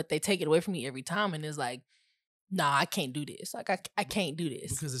from me, but they take it away from me every time. And it's like, nah, I can't do this. Like, I can't do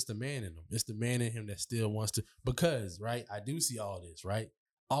this. Because it's the man in him. It's the man in him that still wants to. Because, right, I do see all this, right?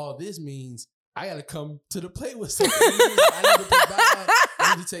 All this means I got to come to the plate with something. I need to provide.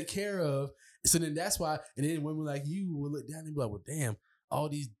 I need to take care of. So then that's why, and then women like you will look down and be like, well, damn, all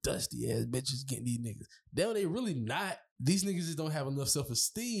these dusty ass bitches getting these niggas. They really not. These niggas just don't have enough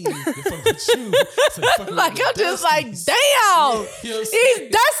self-esteem to fuck with you. So like, I'm just like, damn,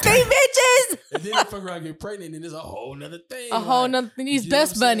 these dusty bitches. And then they fuck around and get pregnant, and it's a whole nother thing. A whole nother thing. These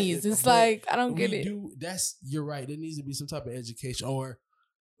dust bunnies. It's like, I don't get it. You're right. There needs to be some type of education. Or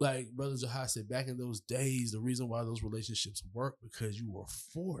like Brother Jahad said, back in those days, the reason why those relationships work because you were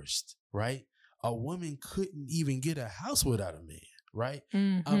forced, right? A woman couldn't even get a house without a man, right? A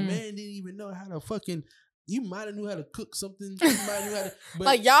man didn't even know how to fucking. You might have knew how to cook something. You might have knew how to, but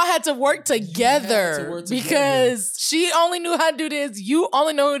like, y'all had to work together because she only knew how to do this. You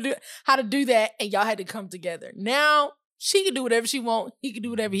only know how to do that, and y'all had to come together. Now she can do whatever she want. He can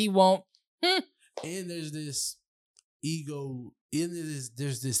do whatever he want. And there's this ego.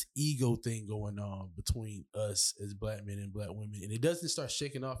 There's this ego thing going on between us as black men and black women, and it doesn't start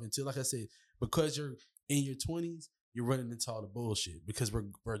shaking off until, like I said, because you're in your 20s, you're running into all the bullshit because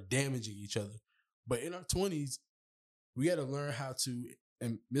we're damaging each other. But in our 20s, we got to learn how to,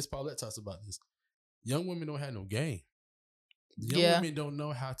 and Miss Paulette talks about this, young women don't have no game. Young women don't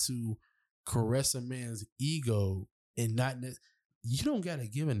know how to caress a man's ego and you don't got to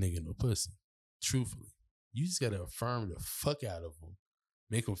give a nigga no pussy, truthfully. You just got to affirm the fuck out of him,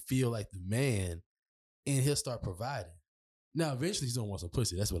 make him feel like the man, and he'll start providing. Now, eventually he's going to want some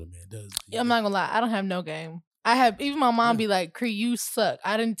pussy. That's what a man does. I'm not going to lie. I don't have no game. Even my mom be like, Cree, you suck.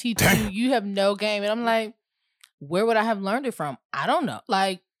 I didn't teach you. You have no game. And I'm like, where would I have learned it from? I don't know.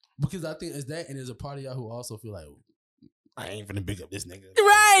 Like, because I think it's that, and there's a part of y'all who also feel like, I ain't finna pick up this nigga.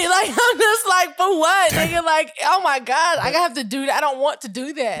 Right. Like, I'm just like, for what? Nigga, like, oh my God, I have to do that. I don't want to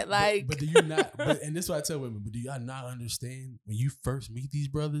do that. Like, but do you not, and this is what I tell women, but do y'all not understand when you first meet these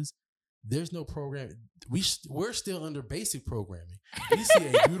brothers, there's no program. We're still under basic programming. We see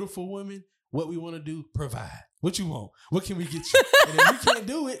a beautiful woman, what we want to do, provide. What you want? What can we get you? And if we can't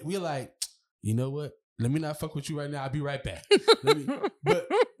do it, we're like, you know what? Let me not fuck with you right now. I'll be right back. But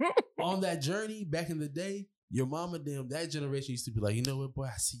on that journey, back in the day, your mama, that generation used to be like, you know what, boy,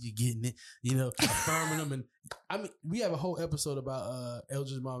 I see you getting it, affirming them. And I mean, we have a whole episode about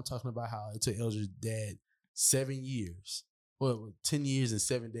Elger's mom talking about how it took Elger's dad 7 years, 10 years and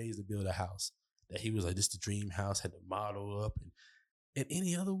 7 days to build a house. That he was like, this the dream house, had the model up. And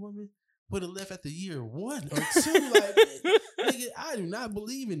any other woman would have left after year 1 or 2. Like, nigga, I do not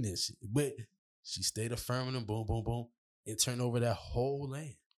believe in this shit. But she stayed affirming them, boom, boom, boom, and turned over that whole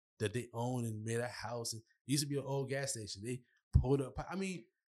land that they owned and made a house. And it used to be an old gas station. They pulled up. I mean,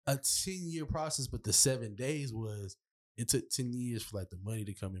 a 10-year process, but the 7 days it took 10 years for like the money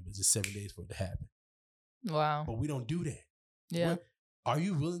to come in, but just 7 days for it to happen. Wow. But we don't do that. Yeah. Are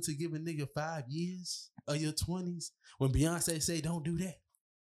you willing to give a nigga 5 years of your 20s when Beyonce say don't do that?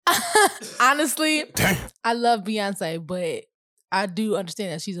 Honestly, Damn. I love Beyonce, but I do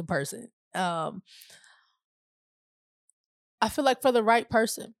understand that she's a person. I feel like for the right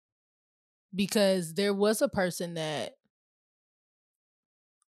person, because there was a person that,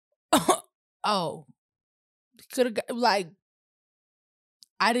 could have, like,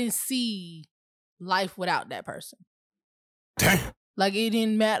 I didn't see life without that person. Damn. Like, it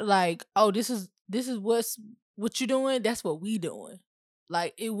didn't matter. Like, oh, this is what you doing. That's what we doing.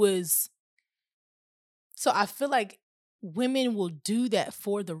 Like, it was. So I feel like women will do that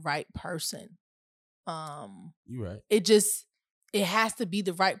for the right person. You're right. It has to be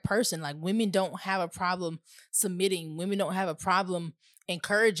the right person. Like, women don't have a problem submitting. Women don't have a problem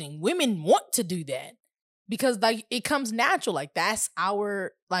encouraging. Women want to do that because, like, it comes natural. Like, that's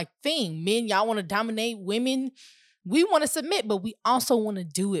our, like, thing. Men, y'all want to dominate. Women, we want to submit, but we also want to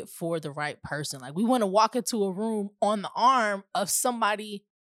do it for the right person. Like, we want to walk into a room on the arm of somebody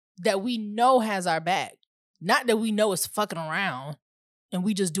that we know has our back. Not that we know is fucking around and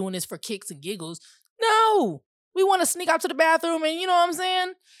we just doing this for kicks and giggles. No. We want to sneak out to the bathroom and, you know what I'm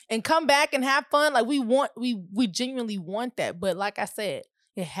saying? And come back and have fun. Like, we genuinely want that. But like I said,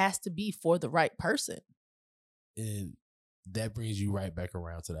 it has to be for the right person. And that brings you right back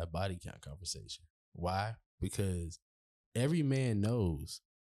around to that body count conversation. Why? Because every man knows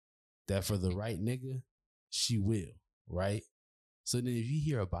that for the right nigga, she will, right? So then if you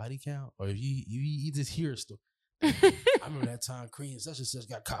hear a body count or if you just hear a story, I remember that time Cream such and such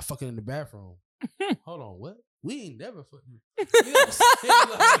got caught fucking in the bathroom. Hold on, what? We ain't never fucking. You know what I'm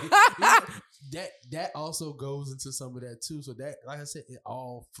saying? Like, that also goes into some of that too. So that, like I said, it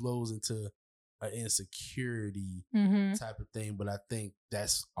all flows into an insecurity type of thing. But I think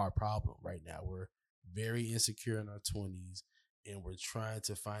that's our problem right now. We're very insecure in our 20s and we're trying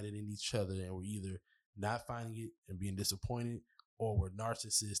to find it in each other, and we're either not finding it and being disappointed, or we're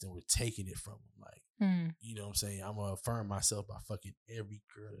narcissists and we're taking it from them. Like, you know what I'm saying? I'm going to affirm myself by fucking every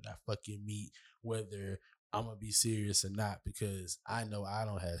girl that I fucking meet, whether I'm going to be serious or not, because I know I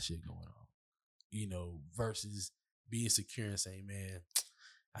don't have shit going on, you know, versus being secure and saying, man,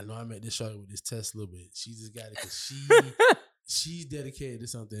 I know I met this shorty with this test a little bit. She just got it because she's dedicated to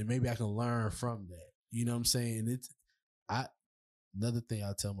something. Maybe I can learn from that. You know what I'm saying? Another thing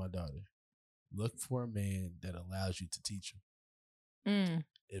I'll tell my daughter, look for a man that allows you to teach him.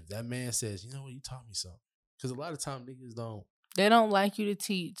 If that man says, you know what, you taught me something. Because a lot of times niggas don't. They don't like you to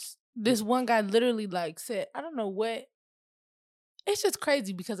teach. This one guy literally like said, I don't know what. It's just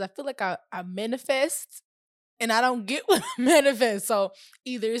crazy because I feel like I manifest and I don't get what I manifest. So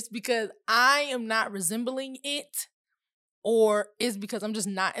either it's because I am not resembling it, or it's because I'm just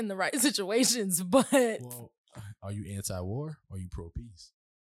not in the right situations. But Well, are you anti-war or are you pro-peace?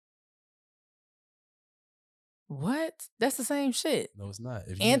 What? That's the same shit. No, it's not.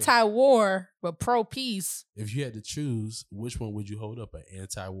 Anti-war, but pro-peace. If you had to choose, which one would you hold up, an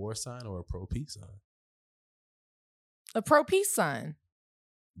anti-war sign or a pro-peace sign? A pro-peace sign.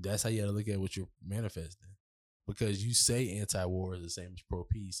 That's how you got to look at what you're manifesting. Because you say anti-war is the same as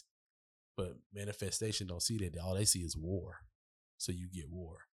pro-peace, but manifestation don't see that. All they see is war. So you get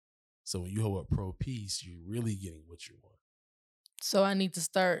war. So when you hold up pro-peace, you're really getting what you want. So I need to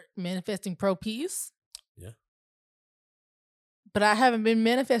start manifesting pro-peace? Yeah. But I haven't been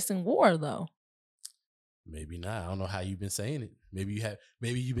manifesting war though. Maybe not. I don't know how you've been saying it. Maybe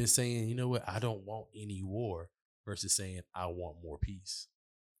you've been saying, you know what, I don't want any war, versus saying I want more peace.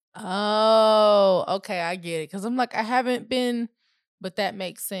 Oh, okay, I get it. Cause I'm like, I haven't been, but that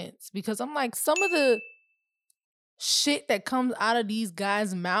makes sense. Because I'm like, some of the shit that comes out of these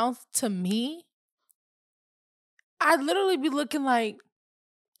guys' mouth to me, I'd literally be looking like,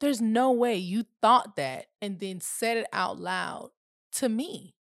 there's no way you thought that and then said it out loud to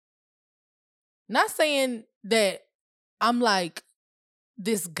me. Not saying that I'm like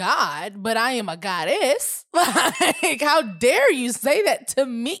this god, but I am a goddess. Like, how dare you say that to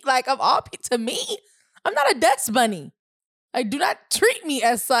me? Like, of all people, to me, I'm not a dust bunny. Like, do not treat me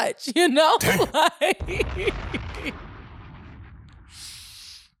as such, you know? Like,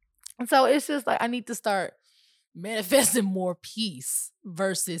 so it's just like, I need to start manifesting more peace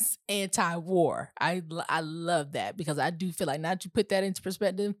versus anti-war. I love that, because I do feel like, now that you put that into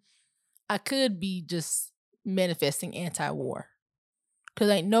perspective, I could be just manifesting anti-war, because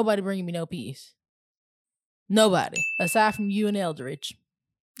ain't nobody bringing me no peace. Nobody, aside from you and Eldridge.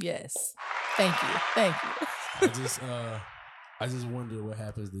 Yes, thank you. I just wonder what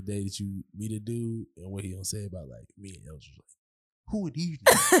happens the day that you meet a dude and what he gonna say about like me and Eldridge. Like, who are these?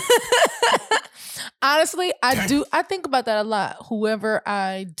 Honestly, I think about that a lot. Whoever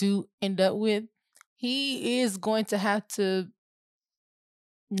I do end up with, he is going to have to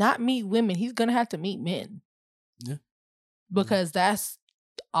not meet women. He's gonna have to meet men. Yeah. Because that's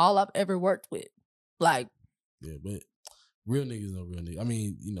all I've ever worked with. Like, yeah, but real niggas know real niggas. I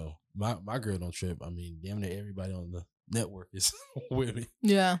mean, you know, my girl don't trip. I mean, damn near everybody on the network is with me.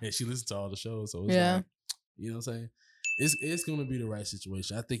 yeah. And she listens to all the shows. So it's Yeah. like, you know what I'm saying? It's gonna be the right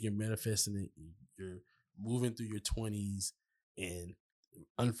situation. I think you're manifesting it. You're moving through your 20s, and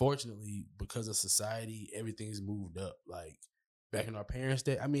unfortunately, because of society, everything's moved up. Like back in our parents'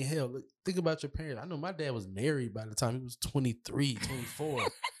 day, I mean, hell, look, think about your parents. I know my dad was married by the time he was 23, 24.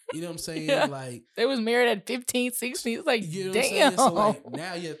 You know what I'm saying? Yeah. Like, They was married at 15, 16. It's like, you know damn. what I'm saying? So like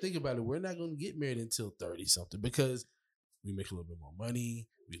now, yeah, think about it. We're not gonna get married until 30 something because we make a little bit more money,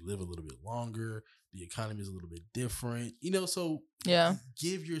 we live a little bit longer, the economy is a little bit different, you know. So Yeah.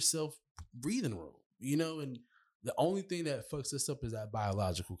 give yourself breathing room, you know. And the only thing that fucks us up is that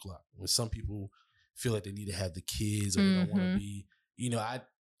biological clock. When some people feel like they need to have the kids or they don't want to be, you know, I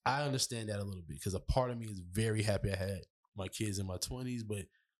understand that a little bit because a part of me is very happy I had my kids in my 20s, but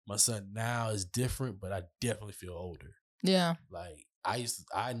my son now is different, but I definitely feel older. Yeah. Like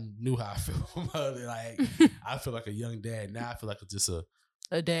I knew how I feel about it. Like I feel like a young dad. Now I feel like just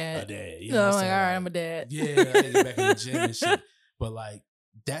a dad. A dad. You So know I'm what like, saying? all right, I'm a dad. Yeah, I gotta get back in the gym and shit. But like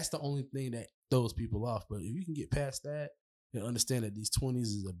that's the only thing that throws people off. But if you can get past that and understand that these 20s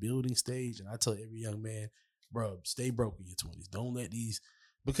is a building stage, and I tell every young man, bro, stay broke in your 20s. Don't let these,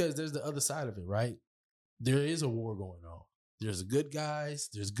 because there's the other side of it, right? There is a war going on. There's good guys,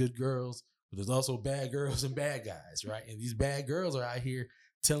 there's good girls, but there's also bad girls and bad guys, right? And these bad girls are out here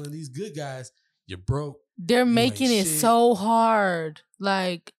telling these good guys, you're broke. They're making it shit. so hard.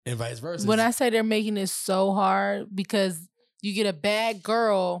 Like, And vice versa. when I say they're making it so hard, because you get a bad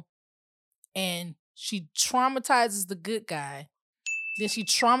girl and she traumatizes the good guy, then she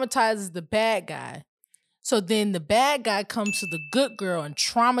traumatizes the bad guy. So then the bad guy comes to the good girl and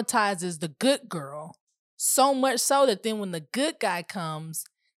traumatizes the good girl. So much so that then when the good guy comes,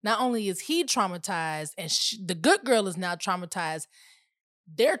 not only is he traumatized and the good girl is now traumatized,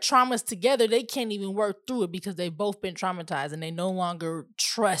 their traumas together, they can't even work through it because they've both been traumatized and they no longer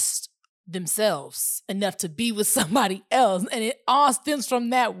trust themselves enough to be with somebody else. And it all stems from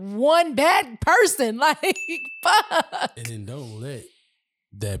that one bad person. Like, fuck. And then don't let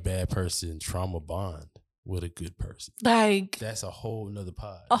that bad person trauma bond with a good person. Like, That's a whole nother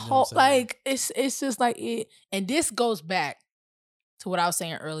pod. a You know whole, what I'm saying? like, it's just like it. And this goes back to what I was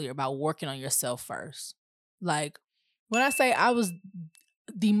saying earlier about working on yourself first. Like, when I say I was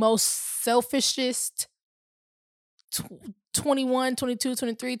the most selfishest 21, 22,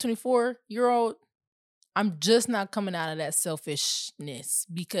 23, 24-year-old, I'm just not coming out of that selfishness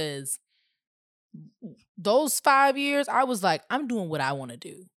because those 5 years, I was like, I'm doing what I want to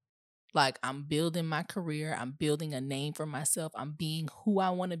do. Like, I'm building my career. I'm building a name for myself. I'm being who I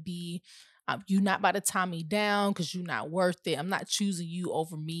want to be. You're not about to tie me down because you're not worth it. I'm not choosing you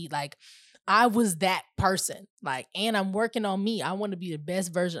over me. Like, I was that person. Like, and I'm working on me. I want to be the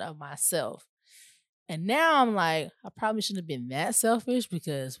best version of myself. And now I'm like, I probably shouldn't have been that selfish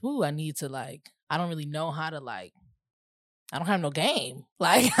because, I need to, like, I don't really know how to, like, I don't have no game.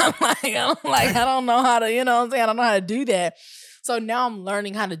 Like, I don't know how to, you know what I'm saying? I don't know how to do that. So now I'm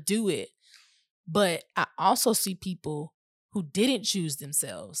learning how to do it. But I also see people who didn't choose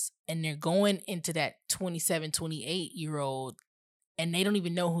themselves and they're going into that 27, 28-year-old and they don't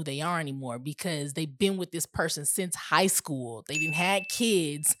even know who they are anymore because they've been with this person since high school. They didn't had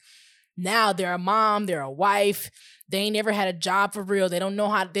kids. Now they're a mom, they're a wife. They ain't never had a job for real. They don't know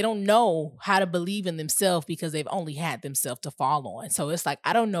how to believe in themselves because they've only had themselves to fall on. So it's like,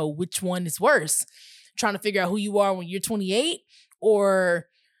 I don't know which one is worse. Trying to figure out who you are when you're 28 or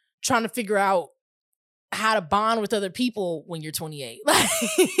trying to figure out how to bond with other people when you're 28.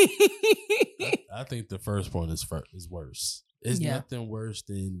 I think the first point is worse. It's nothing worse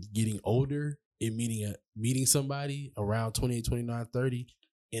than getting older and meeting somebody around 28, 29, 30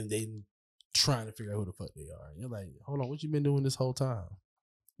 and then trying to figure out who the fuck they are. And you're like, hold on, what you been doing this whole time?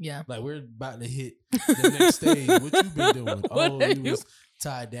 Yeah. Like, we're about to hit the next stage. What you been doing? You was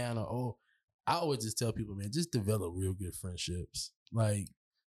tied down or I always just tell people, man, just develop real good friendships. Like,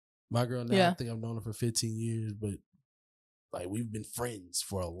 my girl now, I think I've known her for 15 years, but like, we've been friends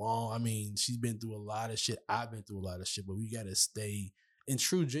for she's been through a lot of shit. I've been through a lot of shit, but we got to stay in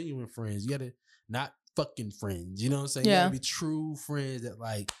true, genuine friends. You got to not fucking friends. You know what I'm saying? Yeah. You got to be true friends that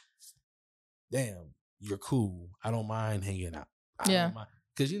like, damn, you're cool. I don't mind hanging out.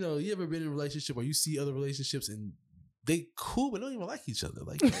 Because, you ever been in a relationship or you see other relationships and they cool, but don't even like each other.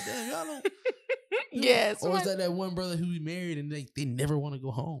 Like, damn, y'all don't. Yes. Or is that one brother who married and they never want to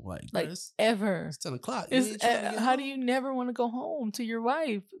go home? Like ever. it's 10 o'clock. You ain't It's, trying to get how do home. you never want to go home to your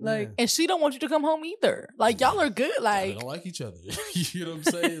wife? Like, Yeah. and she don't want you to come home either. Like, y'all are good. They Like, don't like each other. You know what I'm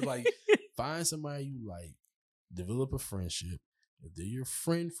saying? Like, find somebody you like, develop a friendship. If they're your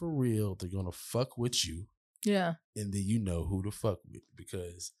friend for real, they're gonna fuck with you. yeah, And then you know who to fuck with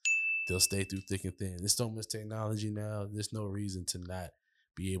because they'll stay through thick and thin. There's so much technology now. There's no reason to not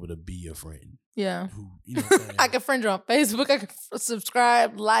be able to be a friend. yeah. Who, you know what I'm saying? I can friend you on Facebook. I can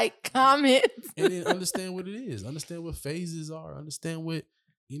subscribe, like, comment. And then understand what it is. Understand what phases are. Understand what,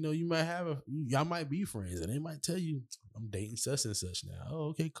 you might have y'all might be friends and they might tell you, I'm dating such and such now. Oh,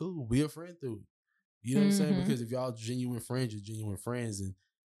 okay, cool. Be a friend through it. You know what I'm saying? Mhm. Because if y'all genuine friends, you're genuine friends, and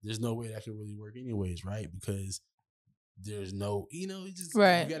there's no way that can really work anyways, right? Because there's no, you just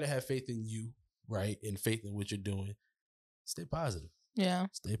Right. you gotta have faith in you, right? And faith in what you're doing. Stay positive. Yeah.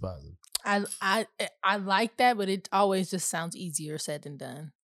 Stay positive. I like that, but it always just sounds easier said than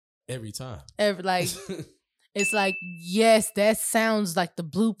done. Every time. Like it's like, yes, that sounds like the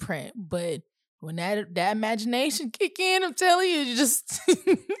blueprint, but when that imagination kick in, I'm telling you just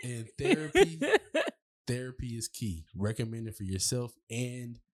And therapy is key. Recommend it for yourself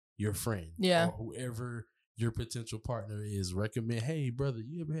and your friend. Yeah. Or whoever your potential partner is. Recommend, hey, brother,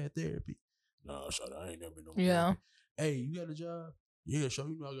 you ever had therapy? No, shut up. I ain't never been no Yeah. therapy. Hey, you got a job? Yeah, sure.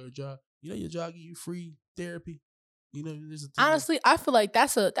 You know I got a job. You know your job give you free therapy? There's a thing. Honestly, I feel like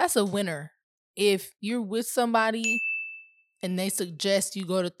that's a winner. If you're with somebody and they suggest you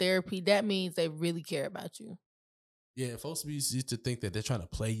go to therapy, that means they really care about you. Yeah, folks used to think that they're trying to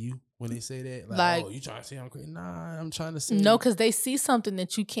play you when they say that. Like, oh, you trying to say I'm crazy? Nah, I'm trying to say No, because they see something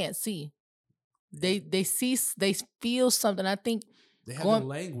that you can't see. They feel something. I think they have the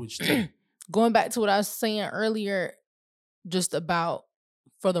language too. going back to what I was saying earlier, just about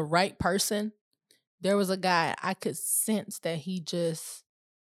for the right person, there was a guy I could sense that he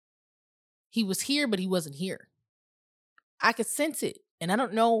was here, but he wasn't here. I could sense it. And I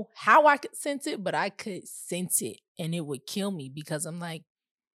don't know how I could sense it, but I could sense it. And it would kill me because I'm like,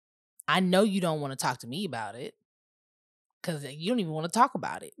 I know you don't want to talk to me about it because you don't even want to talk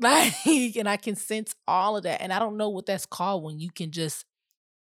about it. Like, and I can sense all of that. And I don't know what that's called when you can just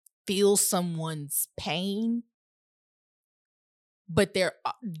feel someone's pain, but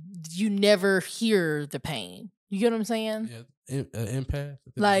you never hear the pain. You get what I'm saying? Yeah, empath. I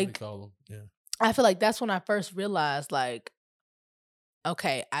think Like, that's what they call them. Yeah. I feel like that's when I first realized, like,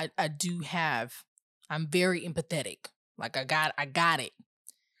 okay, I'm very empathetic. Like I got it.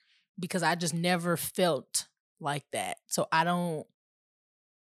 Because I just never felt like that. So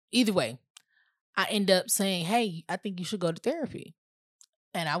either way, I end up saying, hey, I think you should go to therapy.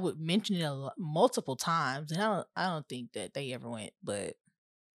 And I would mention it multiple times. And I don't think that they ever went, but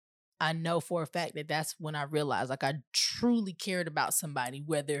I know for a fact that that's when I realized, like, I truly cared about somebody,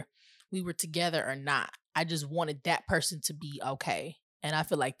 whether we were together or not. I just wanted that person to be okay. And I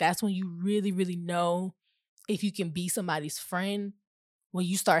feel like that's when you really, really know if you can be somebody's friend, when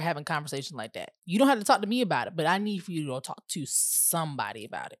you start having conversations like that. You don't have to talk to me about it, but I need for you to go talk to somebody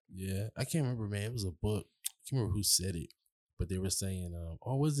about it. Yeah. I can't remember, man. It was a book. I can't remember who said it, but they were saying,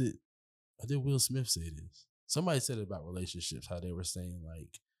 or was it, I think Will Smith said this. Somebody said it about relationships, how they were saying,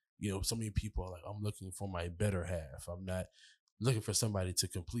 like, so many people are like, I'm looking for my better half. I'm not looking for somebody to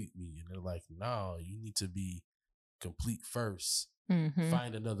complete me. And they're like, no, you need to be complete first. Mm-hmm.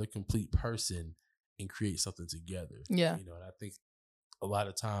 Find another complete person and create something together. Yeah. And I think a lot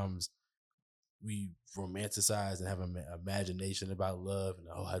of times we romanticize and have an imagination about love. And,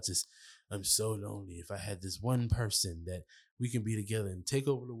 I'm so lonely. If I had this one person that we can be together and take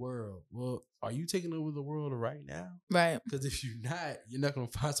over the world. Well, are you taking over the world right now? Right. Because if you're not going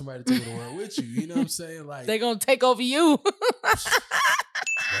to find somebody to take over the world with you. You know what I'm saying? Like, they're going to take over you.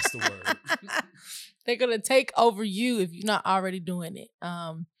 That's the word. They're going to take over you if you're not already doing it.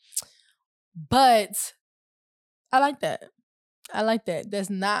 But I like that. That's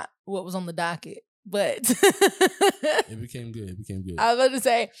not what was on the docket, but it became good. I was about to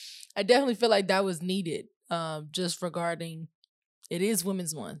say, I definitely feel like that was needed. Just regarding, it is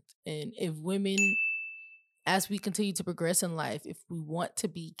Women's Month, and if women, as we continue to progress in life, if we want to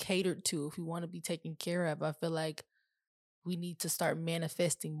be catered to, if we want to be taken care of, I feel like we need to start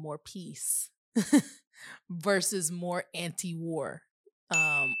manifesting more peace versus more anti-war.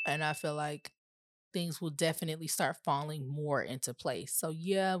 And I feel like things will definitely start falling more into place. So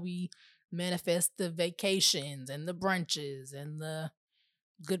yeah, we manifest the vacations and the brunches and the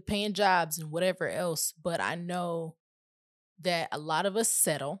good paying jobs and whatever else. But I know that a lot of us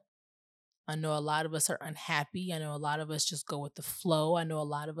settle. I know a lot of us are unhappy. I know a lot of us just go with the flow. I know a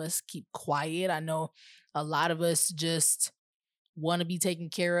lot of us keep quiet. I know a lot of us just want to be taken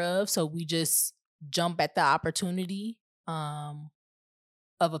care of. So we just jump at the opportunity of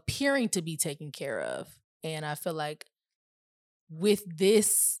appearing to be taken care of. And I feel like with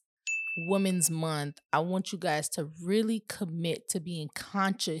this Women's Month, I want you guys to really commit to being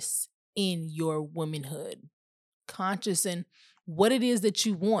conscious in your womanhood, conscious in what it is that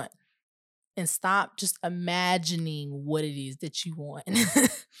you want, and stop just imagining what it is that you want.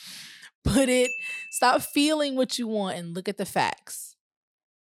 Stop feeling what you want and look at the facts.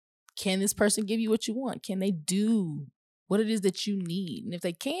 Can this person give you what you want? Can they do what it is that you need? And if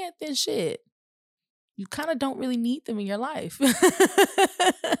they can't, then shit, you kind of don't really need them in your life.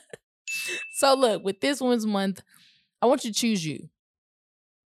 So look, with this Women's Month, I want you to choose you.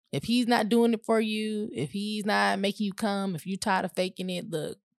 If he's not doing it for you, if he's not making you come, if you're tired of faking it,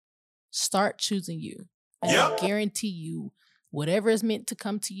 look, start choosing you. And I guarantee you, whatever is meant to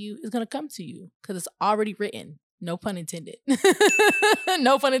come to you is going to come to you because it's already written. No pun intended.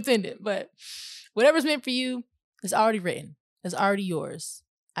 No pun intended. But whatever's meant for you is already written. It's already yours.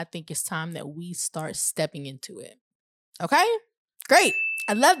 I think it's time that we start stepping into it. Okay? Great.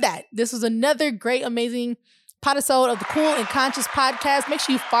 I love that. This was another great, amazing podisode of the Cool and Conscious podcast. Make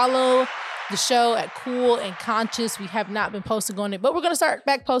sure you follow the show at Cool and Conscious. We have not been posting on it, but we're going to start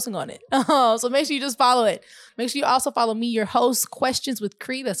back posting on it. So make sure you just follow it. Make sure you also follow me, your host, Questions with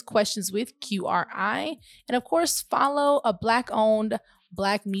Cree. That's Questions with QRI. And of course, follow a Black-owned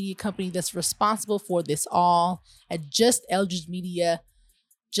Black media company that's responsible for this all at Just Eldridge Media.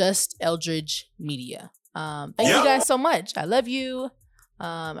 Just Eldridge Media. Thank you guys so much. I love you.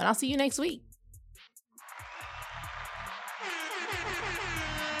 And I'll see you next week.